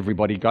where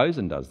everybody goes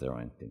and does their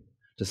own thing.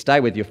 To stay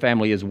with your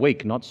family is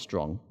weak, not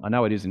strong. I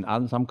know it is in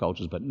some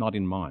cultures, but not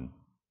in mine.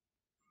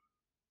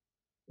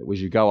 It was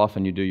you go off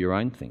and you do your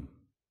own thing.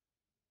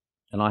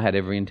 And I had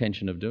every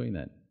intention of doing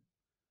that.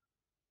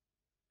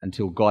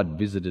 Until God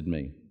visited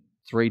me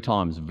 3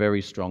 times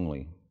very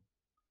strongly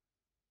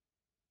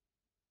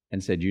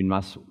and said, you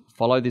must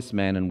follow this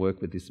man and work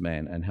with this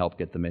man and help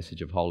get the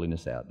message of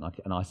holiness out.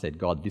 And I said,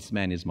 God, this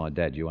man is my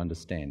dad. You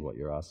understand what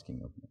you're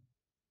asking of me.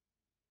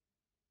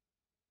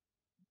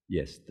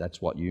 Yes, that's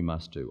what you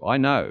must do. I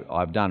know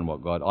I've done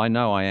what I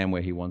know I am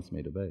where he wants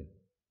me to be.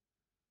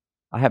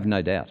 I have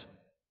no doubt.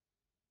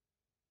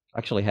 I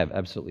actually have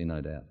absolutely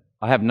no doubt.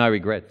 I have no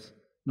regrets.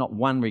 Not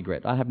one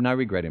regret. I have no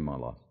regret in my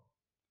life.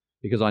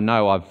 Because I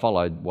know I've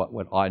followed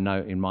what I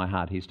know in my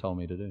heart he's told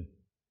me to do.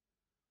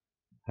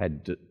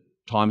 Had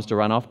times to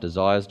run off,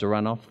 desires to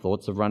run off,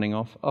 thoughts of running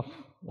off,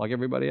 like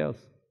everybody else.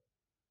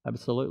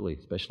 Absolutely.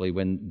 Especially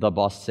when the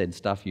boss said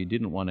stuff you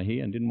didn't want to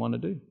hear and didn't want to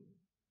do.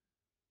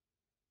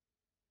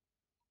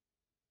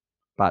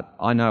 But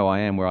I know I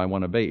am where I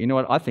want to be. You know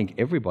what? I think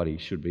everybody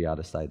should be able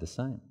to say the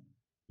same.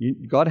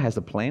 God has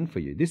a plan for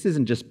you. This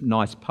isn't just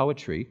nice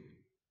poetry.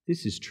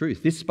 This is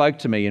truth. This spoke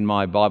to me in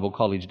my Bible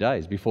college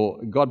days. Before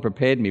God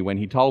prepared me, when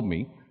he told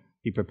me,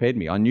 he prepared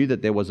me. I knew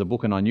that there was a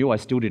book and I knew I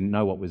still didn't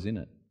know what was in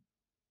it.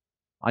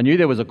 I knew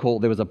there was a call,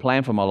 there was a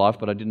plan for my life,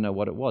 but I didn't know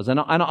what it was.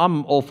 And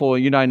I'm all for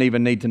you don't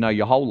even need to know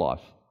your whole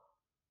life.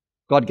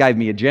 God gave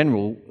me a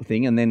general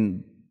thing and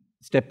then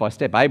step by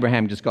step.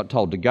 Abraham just got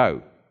told to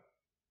go.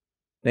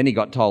 Then he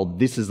got told,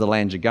 this is the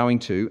land you're going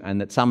to,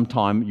 and that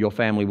sometime your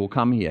family will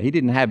come here. He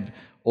didn't have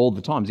all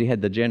the times. He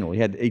had the general. He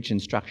had each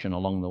instruction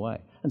along the way.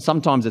 And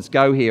sometimes it's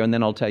go here and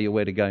then I'll tell you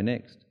where to go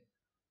next.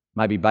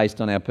 Maybe based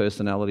on our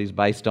personalities,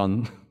 based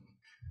on,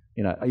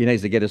 he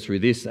needs to get us through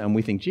this, and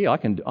we think,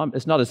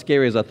 it's not as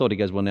scary as I thought. He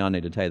goes, well, now I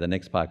need to tell you the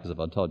next part, because if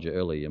I told you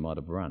earlier, you might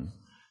have run.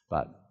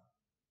 But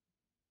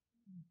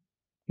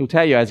he'll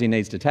tell you as he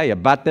needs to tell you.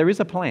 But there is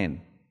a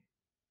plan.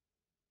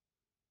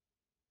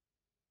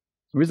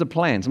 There is a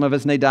plan. Some of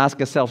us need to ask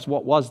ourselves,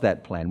 what was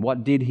that plan?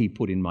 What did he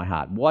put in my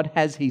heart? What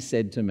has he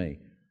said to me?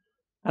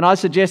 And I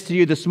suggest to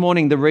you this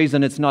morning, the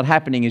reason it's not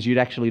happening is you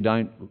actually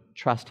don't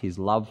trust his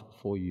love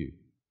for you.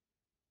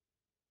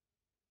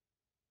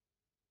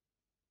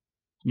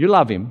 You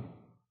love him.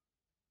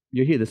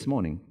 You're here this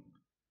morning.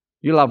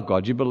 You love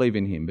God. You believe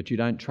in him, but you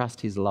don't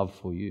trust his love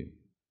for you.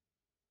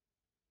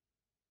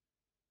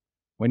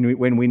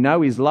 When we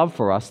know his love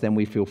for us, then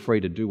we feel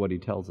free to do what he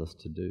tells us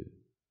to do.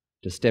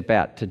 To step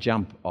out, to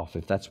jump off,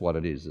 if that's what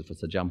it is, if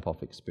it's a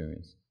jump-off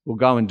experience. We'll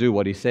go and do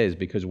what he says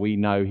because we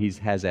know he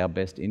has our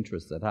best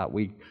interests at heart.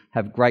 We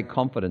have great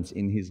confidence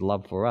in his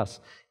love for us,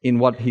 in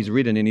what he's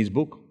written in his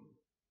book.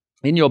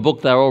 In your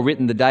book, they're all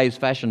written the days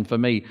fashioned for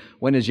me,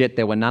 when as yet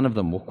there were none of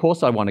them. Well, of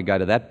course I want to go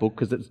to that book,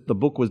 because the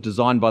book was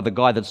designed by the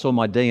guy that saw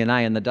my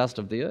DNA in the dust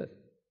of the earth.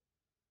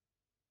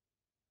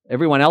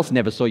 Everyone else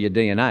never saw your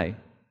DNA.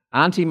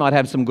 Auntie might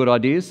have some good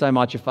ideas, so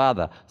might your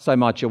father, so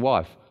might your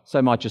wife,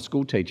 so might your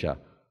school teacher.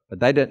 But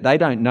they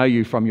don't know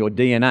you from your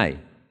DNA.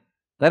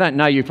 They don't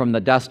know you from the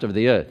dust of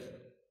the earth.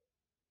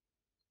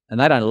 And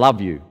they don't love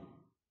you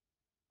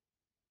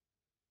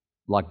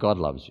like God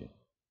loves you.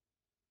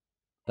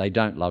 They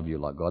don't love you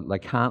like God. They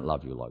can't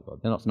love you like God.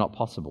 It's not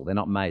possible. They're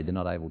not made. They're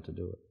not able to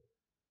do it.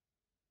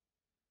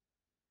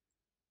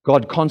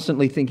 God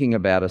constantly thinking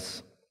about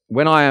us.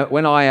 When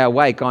I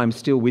awake, I'm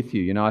still with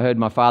you. I heard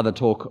my father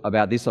talk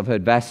about this. I've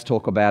heard Vass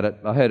talk about it.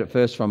 I heard it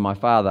first from my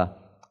father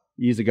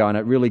years ago, and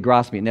it really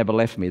grasped me. It never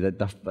left me.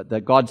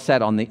 That God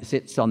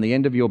sits on the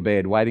end of your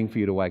bed waiting for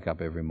you to wake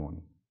up every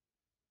morning.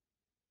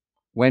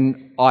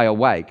 When I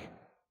awake,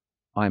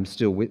 I'm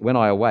still with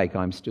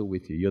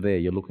you. You're there.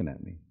 You're looking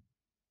at me.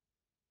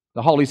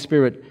 The Holy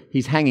Spirit,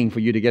 he's hanging for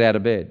you to get out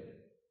of bed.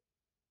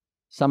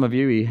 Some of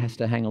you, he has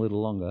to hang a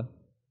little longer.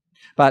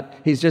 But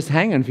he's just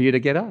hanging for you to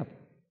get up.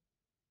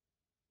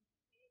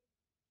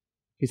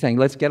 He's saying,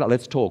 let's get up,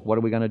 let's talk. What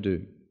are we going to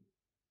do?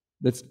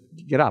 Let's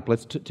get up.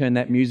 Let's turn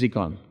that music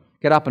on.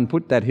 Get up and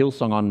put that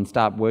Hillsong on and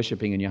start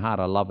worshipping in your heart.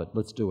 I love it.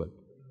 Let's do it.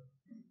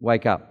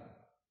 Wake up.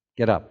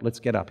 Get up. Let's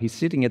get up. He's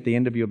sitting at the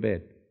end of your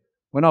bed.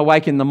 When I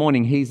wake in the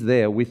morning, he's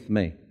there with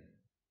me.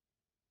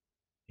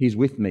 He's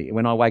with me.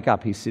 When I wake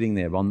up, he's sitting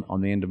there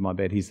on the end of my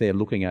bed. He's there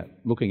looking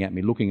at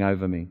me, looking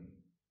over me.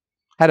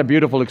 Had a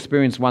beautiful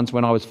experience once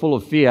when I was full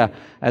of fear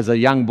as a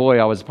young boy.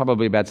 I was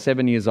probably about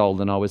 7 years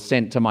old, and I was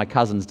sent to my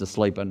cousins to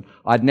sleep. And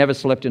I'd never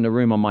slept in a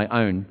room on my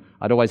own.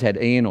 I'd always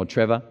had Ian or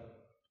Trevor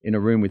in a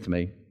room with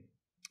me.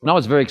 And I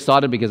was very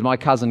excited because my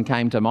cousin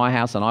came to my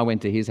house and I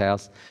went to his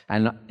house,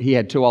 and he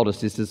had 2 older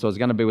sisters, so I was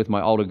going to be with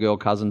my older girl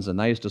cousins, and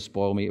they used to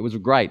spoil me. It was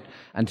great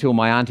until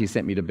my auntie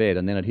sent me to bed,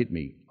 and then it hit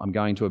me. I'm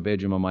going to a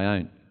bedroom on my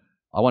own.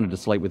 I wanted to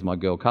sleep with my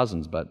girl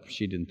cousins, but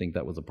she didn't think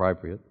that was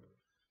appropriate.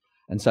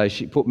 And so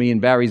she put me in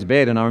Barry's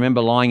bed, and I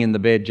remember lying in the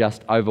bed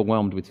just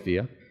overwhelmed with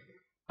fear.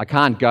 I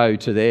can't go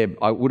to there.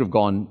 I would have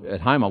gone at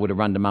home. I would have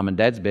run to Mum and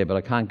Dad's bed, but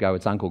I can't go.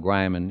 It's Uncle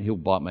Graham, and he'll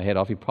bite my head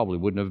off. He probably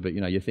wouldn't have, but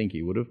you think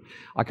he would have.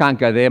 I can't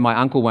go there. My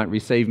uncle won't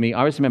receive me.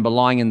 I just remember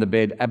lying in the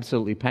bed,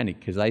 absolutely panicked,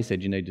 because they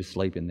said you need to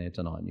sleep in there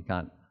tonight, and you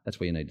can't. That's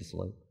where you need to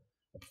sleep.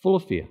 Full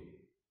of fear.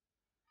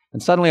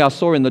 And suddenly I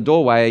saw in the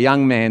doorway a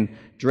young man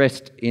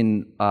dressed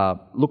in,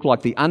 looked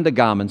like the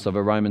undergarments of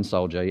a Roman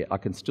soldier. I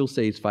can still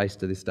see his face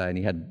to this day, and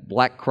he had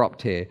black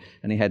cropped hair,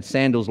 and he had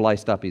sandals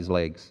laced up his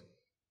legs.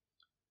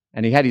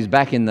 And he had his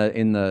back in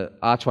the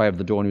archway of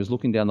the door, and he was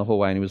looking down the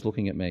hallway, and he was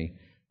looking at me.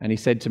 And he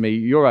said to me,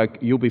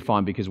 you'll be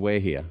fine because we're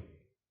here.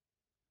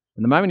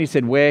 And the moment he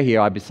said, we're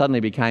here, I suddenly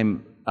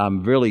became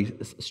really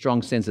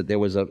strong sense that there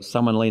was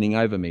someone leaning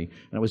over me,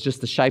 and it was just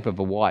the shape of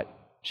white,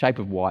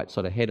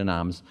 sort of head and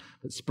arms,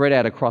 that spread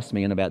out across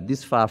me and about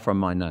this far from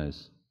my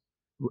nose.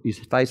 His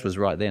face was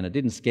right there, and it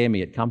didn't scare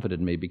me, it comforted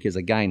me, because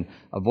again,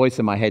 a voice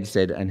in my head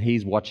said, and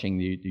he's watching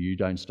you, you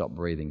don't stop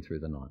breathing through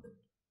the night.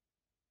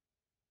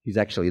 He's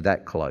actually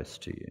that close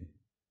to you.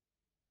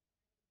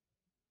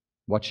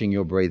 Watching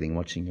your breathing,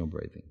 looking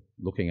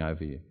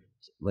over you,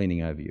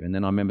 leaning over you. And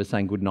then I remember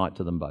saying good night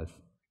to them both,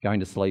 going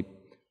to sleep.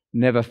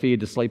 Never feared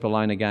to sleep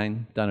alone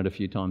again. Done it a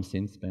few times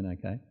since, been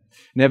okay.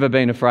 Never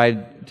been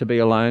afraid to be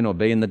alone or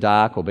be in the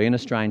dark or be in a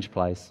strange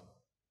place.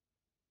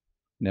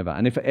 Never.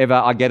 And if ever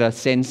I get a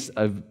sense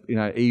of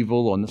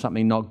evil or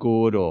something not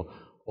good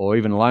or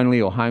even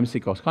lonely or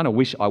homesick, I kind of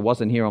wish I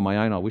wasn't here on my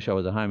own. I wish I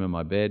was at home in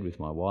my bed with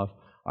my wife.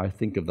 I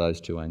think of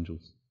those 2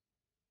 angels.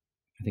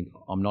 I think,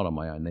 I'm not on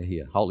my own, they're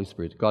here. Holy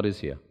Spirit, God is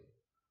here.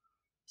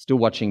 Still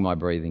watching my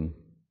breathing.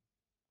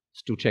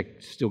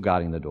 Still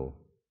guarding the door.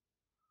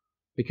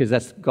 Because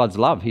that's God's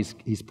love.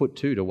 He's put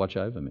 2 to watch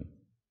over me.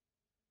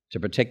 To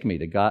protect me,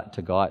 to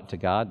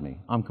guard me.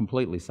 I'm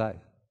completely safe.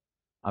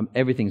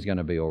 Everything's going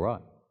to be all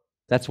right.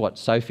 That's what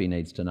Sophie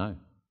needs to know.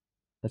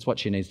 That's what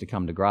she needs to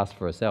come to grasp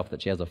for herself,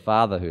 that she has a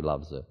Father who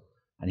loves her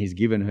and He's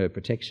given her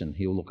protection.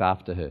 He'll look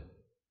after her,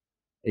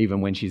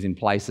 even when she's in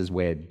places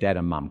where Dad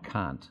and Mum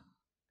can't.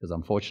 Because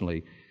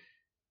unfortunately,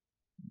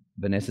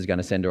 Vanessa's going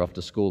to send her off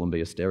to school and be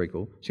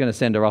hysterical. She's going to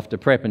send her off to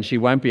prep and she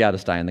won't be able to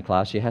stay in the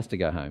class. She has to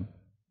go home,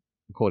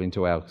 according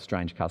to our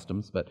strange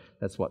customs, but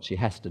that's what she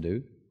has to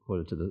do,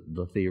 according to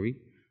the theory,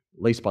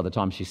 at least by the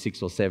time she's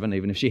 6 or 7,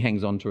 even if she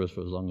hangs on to us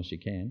for as long as she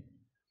can.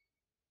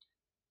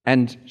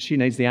 And she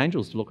needs the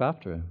angels to look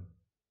after her.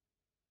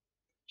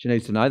 She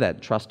needs to know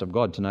that trust of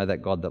God, to know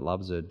that God that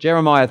loves her.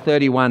 Jeremiah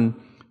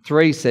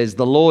 31:3 says,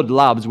 "The Lord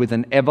loves with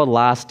an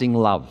everlasting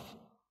love."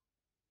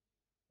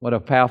 What a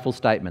powerful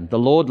statement. The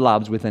Lord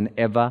loves with an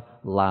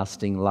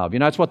everlasting love. You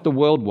know, it's what the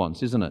world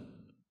wants, isn't it?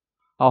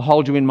 I'll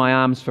hold you in my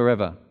arms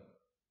forever.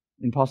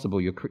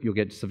 Impossible. You'll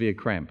get severe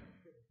cramp.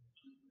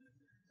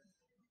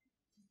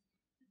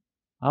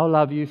 I'll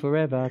love you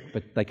forever,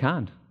 but they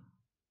can't.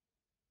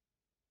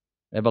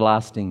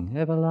 Everlasting,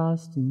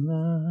 everlasting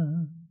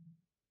love.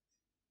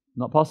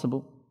 Not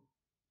possible.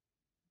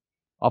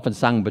 Often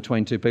sung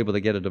between two people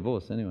that get a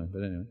divorce anyway.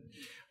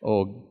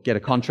 Or get a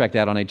contract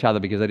out on each other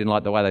because they didn't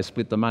like the way they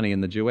split the money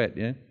in the duet,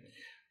 yeah?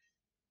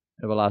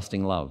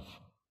 Everlasting love.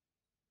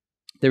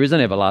 There is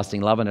an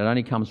everlasting love and it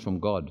only comes from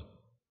God.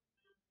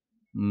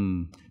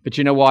 But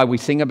you know why we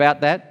sing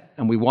about that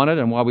and we want it,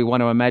 and why we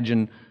want to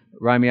imagine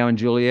Romeo and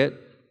Juliet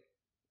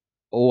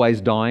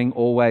always dying,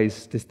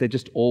 they're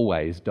just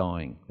always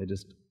dying. They're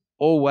just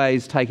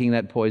always taking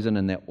that poison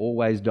and they're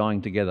always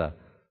dying together.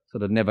 So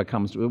that it never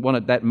comes to, we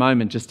want that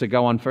moment just to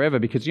go on forever,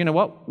 because you know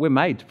what? We're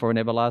made for an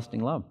everlasting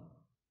love.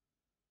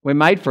 We're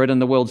made for it, and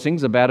the world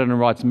sings about it and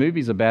writes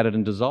movies about it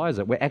and desires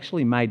it. We're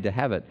actually made to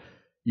have it.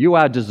 You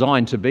are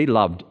designed to be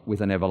loved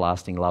with an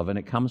everlasting love, and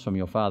it comes from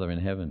your Father in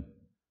heaven,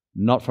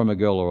 not from a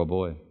girl or a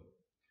boy,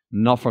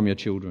 not from your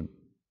children,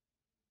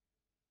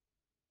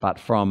 but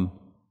from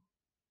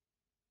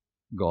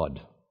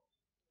God.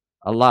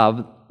 A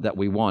love that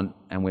we want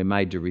and we're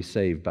made to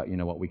receive, but you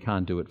know what? We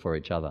can't do it for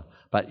each other.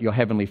 But your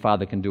Heavenly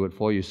Father can do it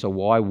for you, so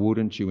why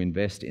wouldn't you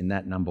invest in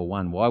that number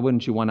one? Why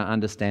wouldn't you want to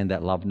understand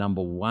that love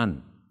number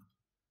one?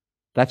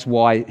 That's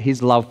why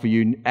His love for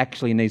you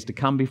actually needs to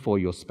come before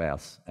your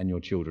spouse and your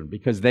children,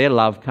 because their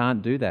love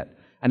can't do that.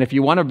 And if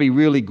you want to be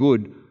really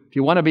good, if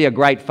you want to be a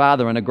great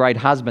father and a great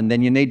husband,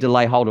 then you need to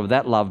lay hold of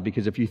that love,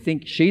 because if you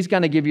think she's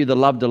going to give you the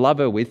love to love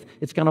her with,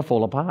 it's going to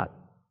fall apart.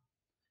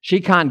 She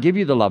can't give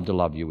you the love to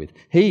love you with.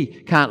 He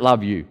can't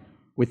love you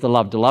with the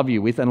love to love you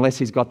with unless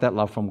he's got that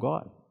love from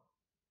God.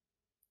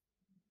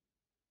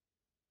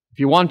 If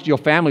you want your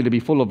family to be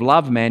full of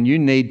love, man, you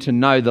need to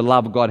know the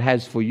love God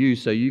has for you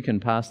so you can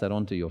pass that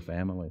on to your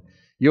family.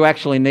 You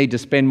actually need to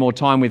spend more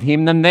time with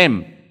Him than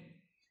them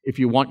if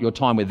you want your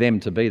time with them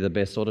to be the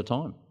best sort of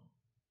time.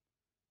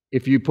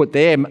 If you put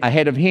them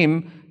ahead of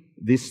Him,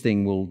 this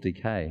thing will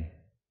decay,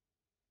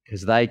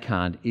 because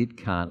it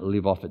can't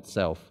live off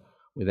itself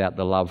without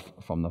the love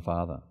from the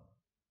Father.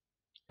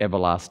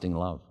 Everlasting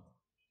love.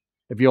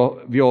 If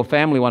your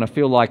family want to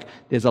feel like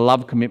there's a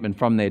love commitment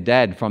from their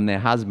dad, from their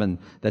husband,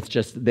 that's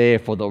just there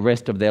for the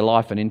rest of their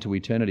life and into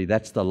eternity,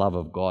 that's the love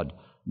of God,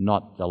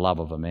 not the love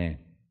of a man.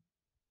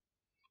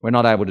 We're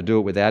not able to do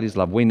it without His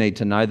love. We need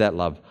to know that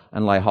love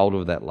and lay hold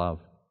of that love.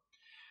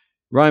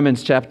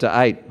 Romans chapter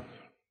 8.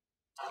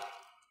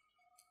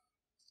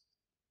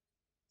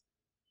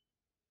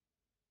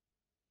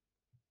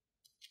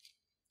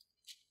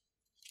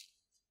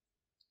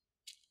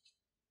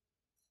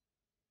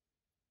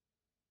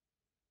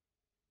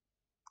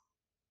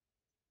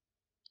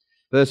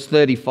 Verse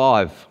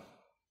 35.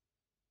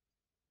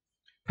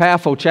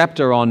 Powerful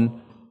chapter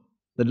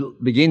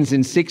that begins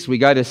in 6. We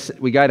go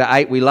to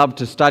 8. We love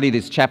to study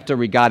this chapter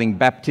regarding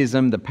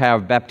baptism, the power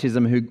of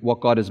baptism, what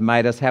God has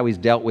made us, how He's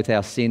dealt with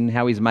our sin,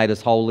 how He's made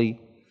us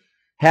holy,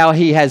 how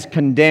He has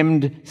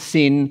condemned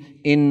sin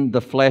in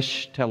the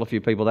flesh. Tell a few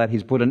people that.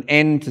 He's put an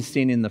end to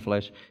sin in the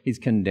flesh. He's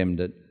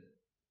condemned it.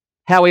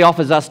 How He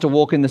offers us to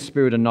walk in the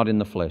Spirit and not in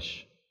the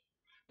flesh.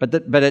 But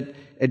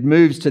it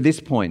moves to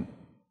this point.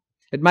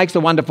 It makes a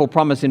wonderful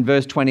promise in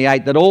verse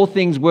 28 that all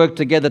things work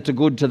together to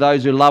good to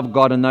those who love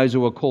God and those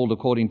who are called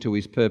according to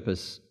His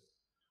purpose,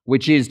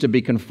 which is to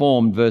be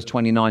conformed, verse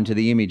 29, to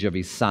the image of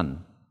His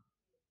Son.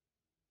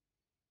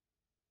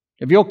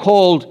 If you're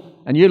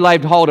called and you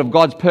laid hold of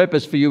God's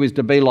purpose for you is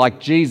to be like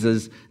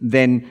Jesus,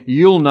 then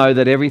you'll know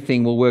that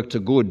everything will work to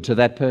good to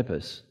that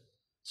purpose.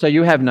 So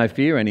you have no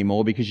fear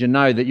anymore, because you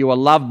know that you are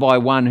loved by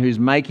one who's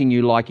making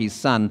you like His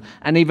Son,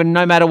 and even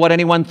no matter what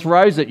anyone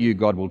throws at you,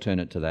 God will turn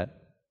it to that.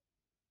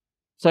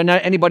 So no,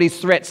 anybody's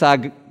threats are,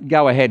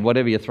 go ahead,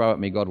 whatever you throw at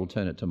me, God will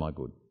turn it to my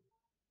good.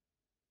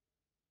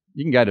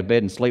 You can go to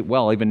bed and sleep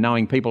well, even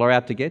knowing people are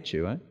out to get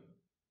you.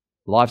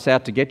 Life's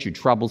out to get you,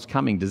 trouble's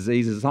coming,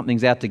 diseases,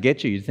 something's out to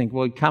get you. You think,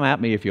 well, come at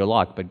me if you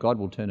like, but God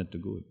will turn it to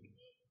good.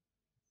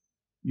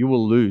 You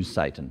will lose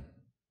Satan.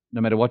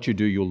 No matter what you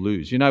do, you'll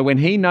lose. You know, when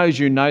He knows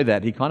you know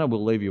that, He kind of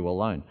will leave you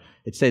alone.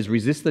 It says,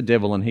 resist the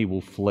devil and he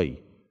will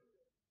flee.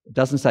 It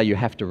doesn't say you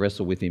have to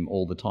wrestle with him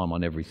all the time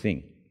on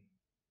everything.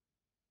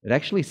 It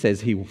actually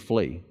says he will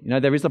flee. You know,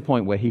 there is a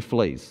point where he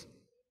flees.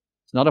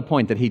 It's not a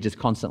point that he just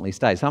constantly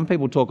stays. Some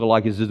people talk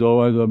like there's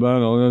always a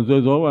battle,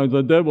 there's always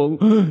a devil.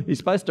 He's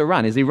supposed to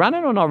run. Is he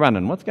running or not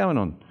running? What's going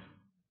on?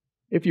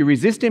 If you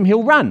resist him,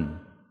 he'll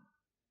run.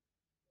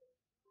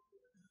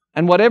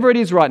 And whatever it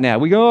is right now,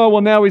 we go, oh,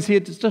 well, now he's here.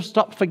 Just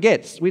stop,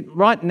 forgets.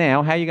 Right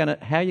now, how are you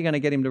going to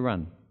get him to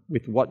run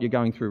with what you're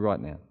going through right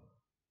now?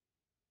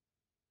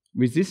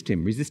 Resist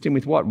him. Resist him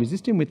with what?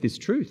 Resist him with this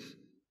truth.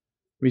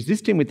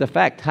 Resist him with the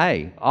fact,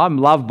 hey, I'm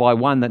loved by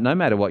one that no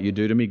matter what you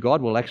do to me,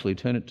 God will actually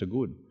turn it to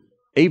good.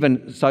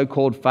 Even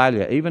so-called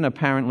failure, even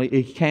apparently,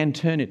 he can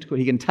turn it to good.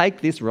 He can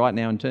take this right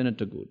now and turn it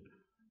to good.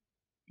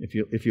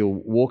 If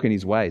you'll walk in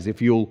his ways,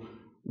 if you'll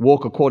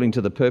walk according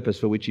to the purpose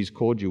for which he's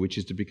called you, which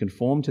is to be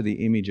conformed to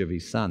the image of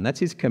his Son. That's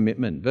his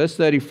commitment. Verse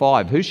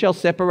 35, who shall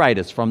separate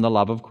us from the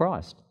love of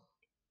Christ?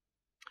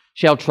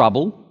 Shall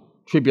trouble,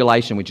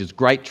 tribulation, which is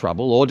great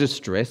trouble, or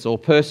distress, or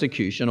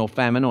persecution, or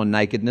famine, or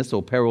nakedness,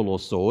 or peril, or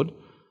sword?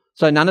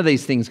 So none of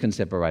these things can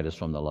separate us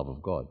from the love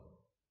of God.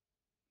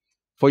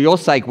 For your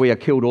sake we are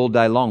killed all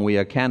day long, we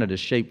are counted as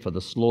sheep for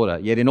the slaughter.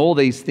 Yet in all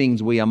these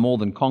things we are more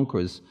than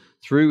conquerors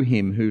through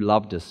him who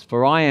loved us.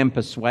 For I am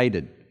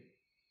persuaded.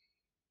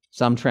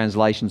 Some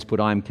translations put,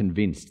 I am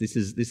convinced. This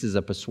is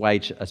a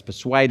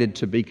persuaded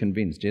to be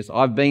convinced. Yes,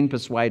 I've been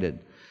persuaded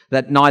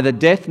that neither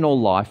death nor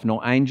life,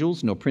 nor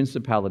angels, nor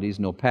principalities,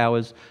 nor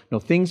powers, nor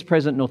things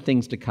present, nor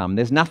things to come.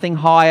 There's nothing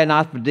high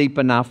enough, deep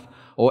enough,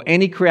 or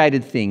any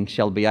created thing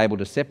shall be able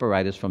to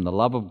separate us from the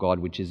love of God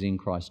which is in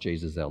Christ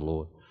Jesus our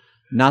Lord.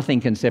 Nothing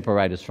can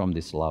separate us from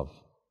this love.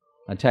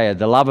 I tell you,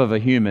 the love of a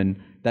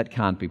human, that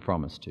can't be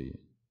promised to you.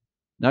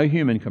 No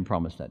human can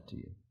promise that to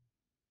you.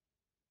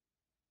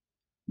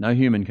 No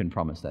human can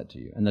promise that to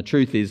you. And the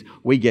truth is,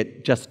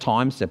 just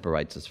time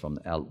separates us from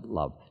our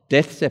love.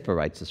 Death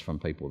separates us from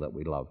people that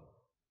we love.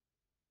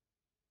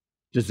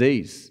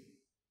 Disease.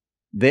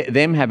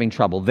 Them having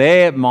trouble,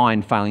 their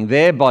mind failing,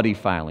 their body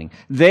failing,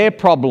 their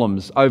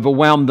problems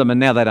overwhelm them and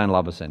now they don't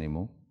love us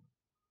anymore.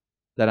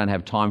 They don't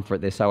have time for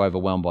it. They're so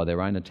overwhelmed by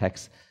their own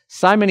attacks.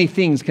 So many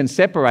things can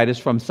separate us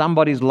from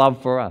somebody's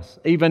love for us.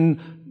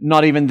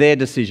 Not even their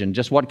decision.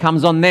 Just what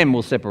comes on them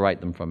will separate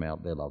them from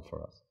their love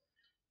for us.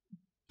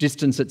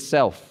 Distance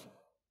itself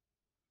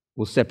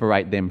will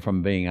separate them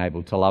from being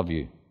able to love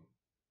you.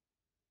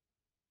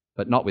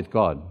 But not with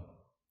God.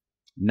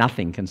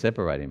 Nothing can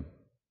separate him.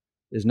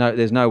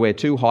 There's nowhere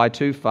too high,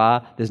 too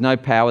far. There's no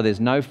power, there's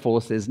no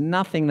force. There's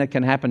nothing that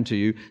can happen to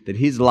you that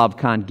his love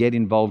can't get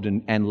involved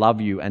in and love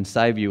you and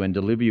save you and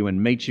deliver you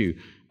and meet you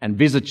and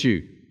visit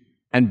you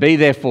and be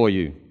there for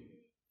you.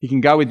 He can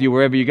go with you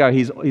wherever you go.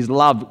 His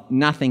love,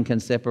 nothing can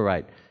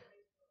separate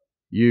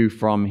you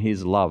from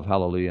his love.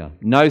 Hallelujah.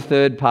 No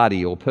third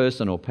party or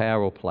person or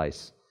power or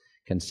place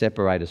can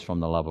separate us from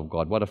the love of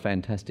God. What a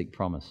fantastic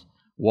promise.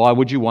 Why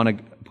would you want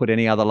to put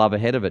any other love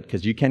ahead of it?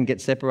 Because you can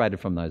get separated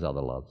from those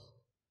other loves.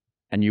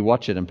 And you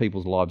watch it and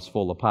people's lives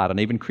fall apart. And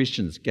even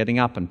Christians getting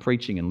up and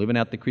preaching and living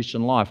out the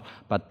Christian life,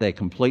 but they're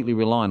completely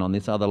relying on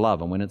this other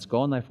love. And when it's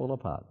gone, they fall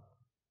apart.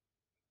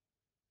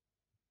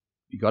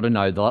 You've got to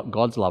know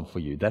God's love for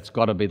you. That's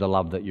got to be the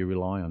love that you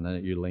rely on,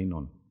 that you lean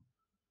on,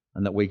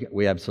 and that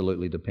we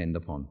absolutely depend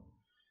upon.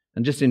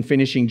 And just in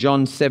finishing,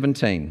 John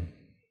 17,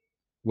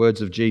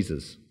 words of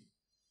Jesus.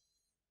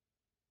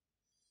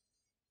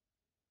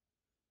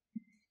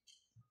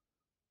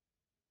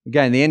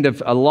 Again, the end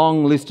of a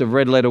long list of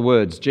red letter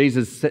words.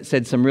 Jesus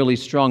said some really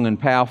strong and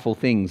powerful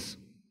things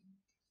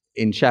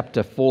in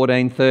chapter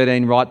 14,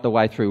 13, right the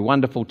way through.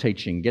 Wonderful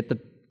teaching.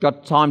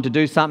 Got time to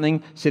do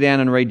something? Sit down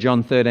and read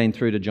John 13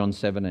 through to John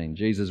 17.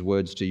 Jesus'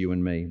 words to you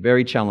and me.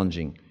 Very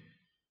challenging.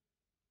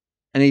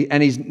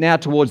 And he's now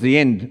towards the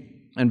end.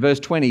 And verse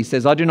 20 he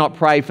says, I do not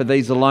pray for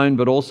these alone,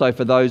 but also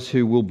for those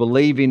who will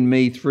believe in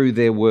me through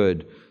their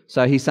word.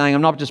 So he's saying,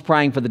 I'm not just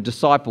praying for the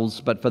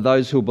disciples, but for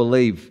those who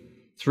believe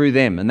through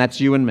them. And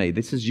that's you and me.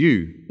 This is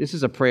you. This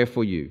is a prayer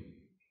for you.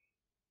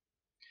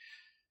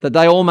 That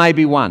they all may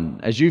be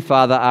one, as you,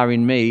 Father, are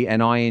in me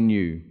and I in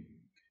you.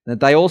 That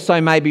they also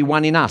may be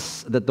one in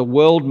us, that the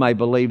world may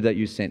believe that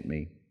you sent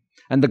me.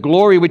 And the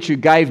glory which you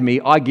gave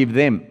me, I give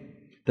them,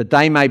 that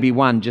they may be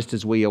one just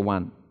as we are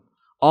one.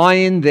 I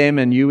in them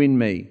and you in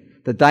me,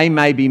 that they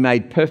may be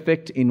made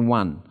perfect in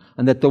one,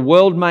 and that the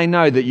world may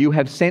know that you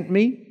have sent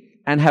me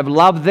and have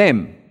loved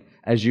them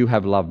as you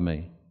have loved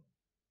me.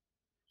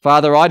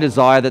 Father, I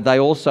desire that they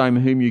also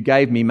whom you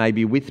gave me may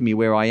be with me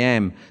where I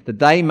am, that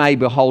they may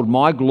behold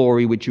my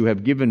glory which you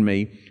have given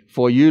me,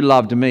 for you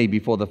loved me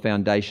before the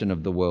foundation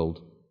of the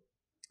world.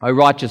 O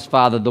righteous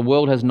Father, the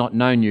world has not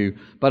known you,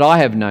 but I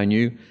have known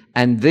you,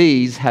 and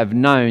these have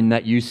known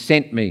that you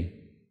sent me.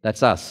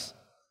 That's us.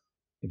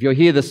 If you're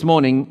here this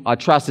morning, I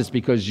trust it's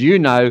because you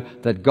know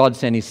that God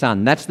sent his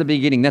Son. That's the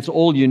beginning. That's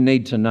all you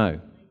need to know.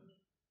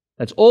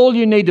 That's all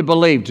you need to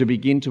believe to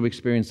begin to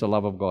experience the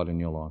love of God in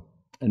your life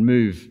and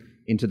move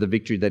into the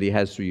victory that he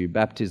has through you,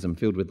 baptism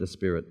filled with the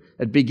Spirit.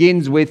 It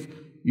begins with,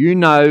 you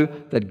know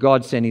that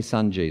God sent his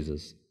Son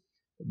Jesus.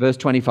 Verse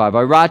 25,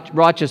 O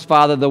righteous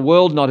Father, the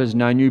world not has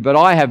known you, but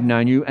I have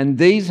known you, and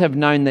these have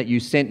known that you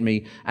sent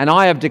me, and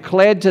I have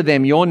declared to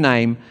them your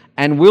name,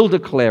 and will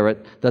declare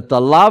it, that the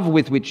love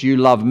with which you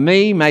love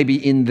me may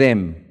be in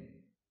them,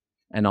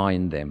 and I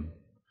in them.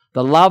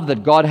 The love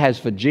that God has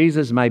for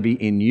Jesus may be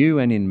in you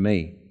and in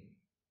me.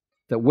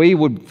 That we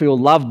would feel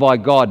loved by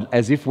God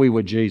as if we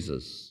were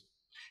Jesus.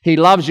 He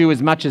loves you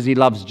as much as he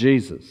loves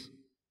Jesus.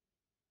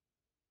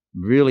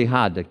 Really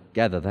hard to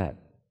gather that,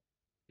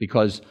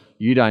 because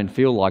you don't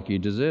feel like you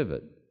deserve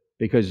it,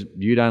 because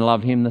you don't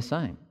love him the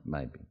same,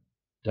 maybe.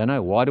 Don't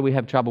know. Why do we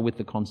have trouble with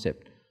the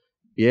concept?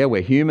 Yeah,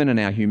 we're human and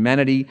our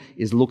humanity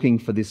is looking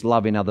for this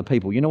love in other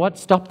people. You know what?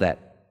 Stop that.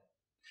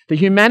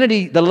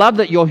 The love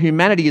that your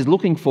humanity is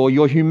looking for,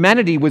 your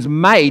humanity was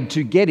made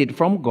to get it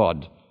from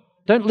God.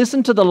 Don't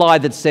listen to the lie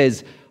that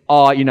says,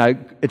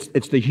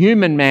 it's the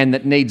human man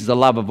that needs the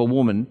love of a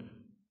woman.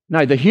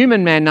 No, the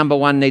human man, number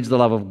one, needs the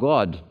love of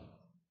God.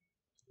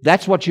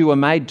 That's what you were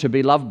made to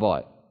be loved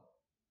by.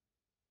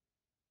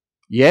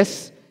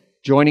 Yes,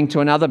 joining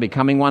to another,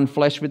 becoming one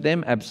flesh with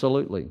them,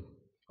 absolutely.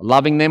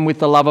 Loving them with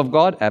the love of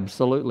God,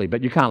 absolutely.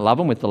 But you can't love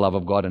them with the love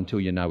of God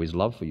until you know his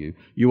love for you.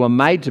 You were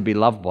made to be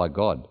loved by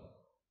God.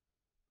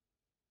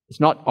 It's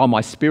not,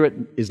 my spirit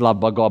is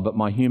loved by God, but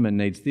my human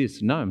needs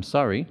this. No, I'm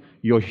sorry.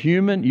 You're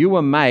human. You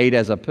were made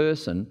as a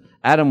person.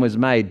 Adam was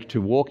made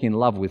to walk in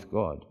love with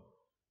God.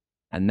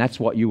 And that's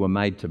what you were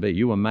made to be.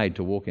 You were made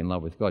to walk in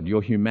love with God.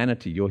 Your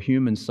humanity, your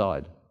human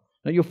side.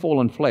 Not your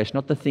fallen flesh,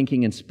 not the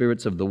thinking and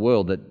spirits of the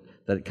world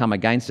that come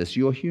against us.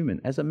 You're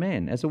human, as a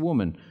man, as a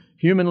woman.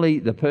 Humanly,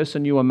 the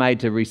person you were made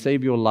to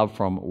receive your love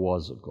from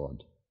was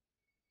God.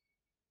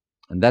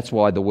 And that's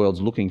why the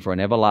world's looking for an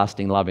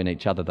everlasting love in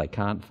each other they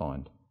can't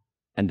find,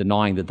 and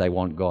denying that they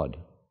want God.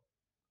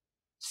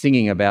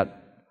 Singing about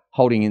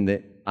holding in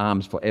their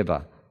arms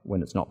forever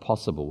when it's not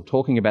possible.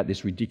 Talking about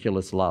this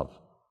ridiculous love.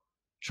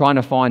 Trying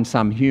to find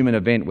some human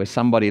event where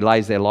somebody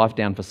lays their life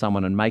down for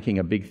someone and making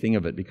a big thing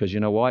of it, because you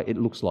know why? It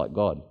looks like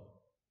God.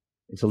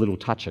 It's a little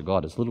touch of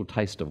God. It's a little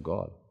taste of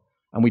God.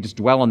 And we just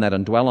dwell on that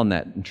and dwell on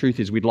that. And truth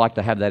is, we'd like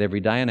to have that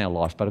every day in our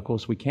life, but of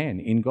course we can,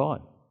 in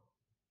God.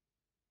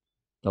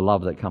 The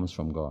love that comes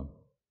from God.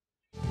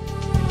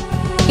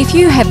 If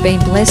you have been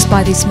blessed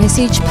by this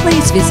message,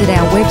 please visit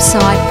our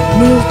website,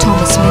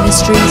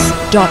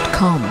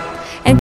 neilthomasministries.com.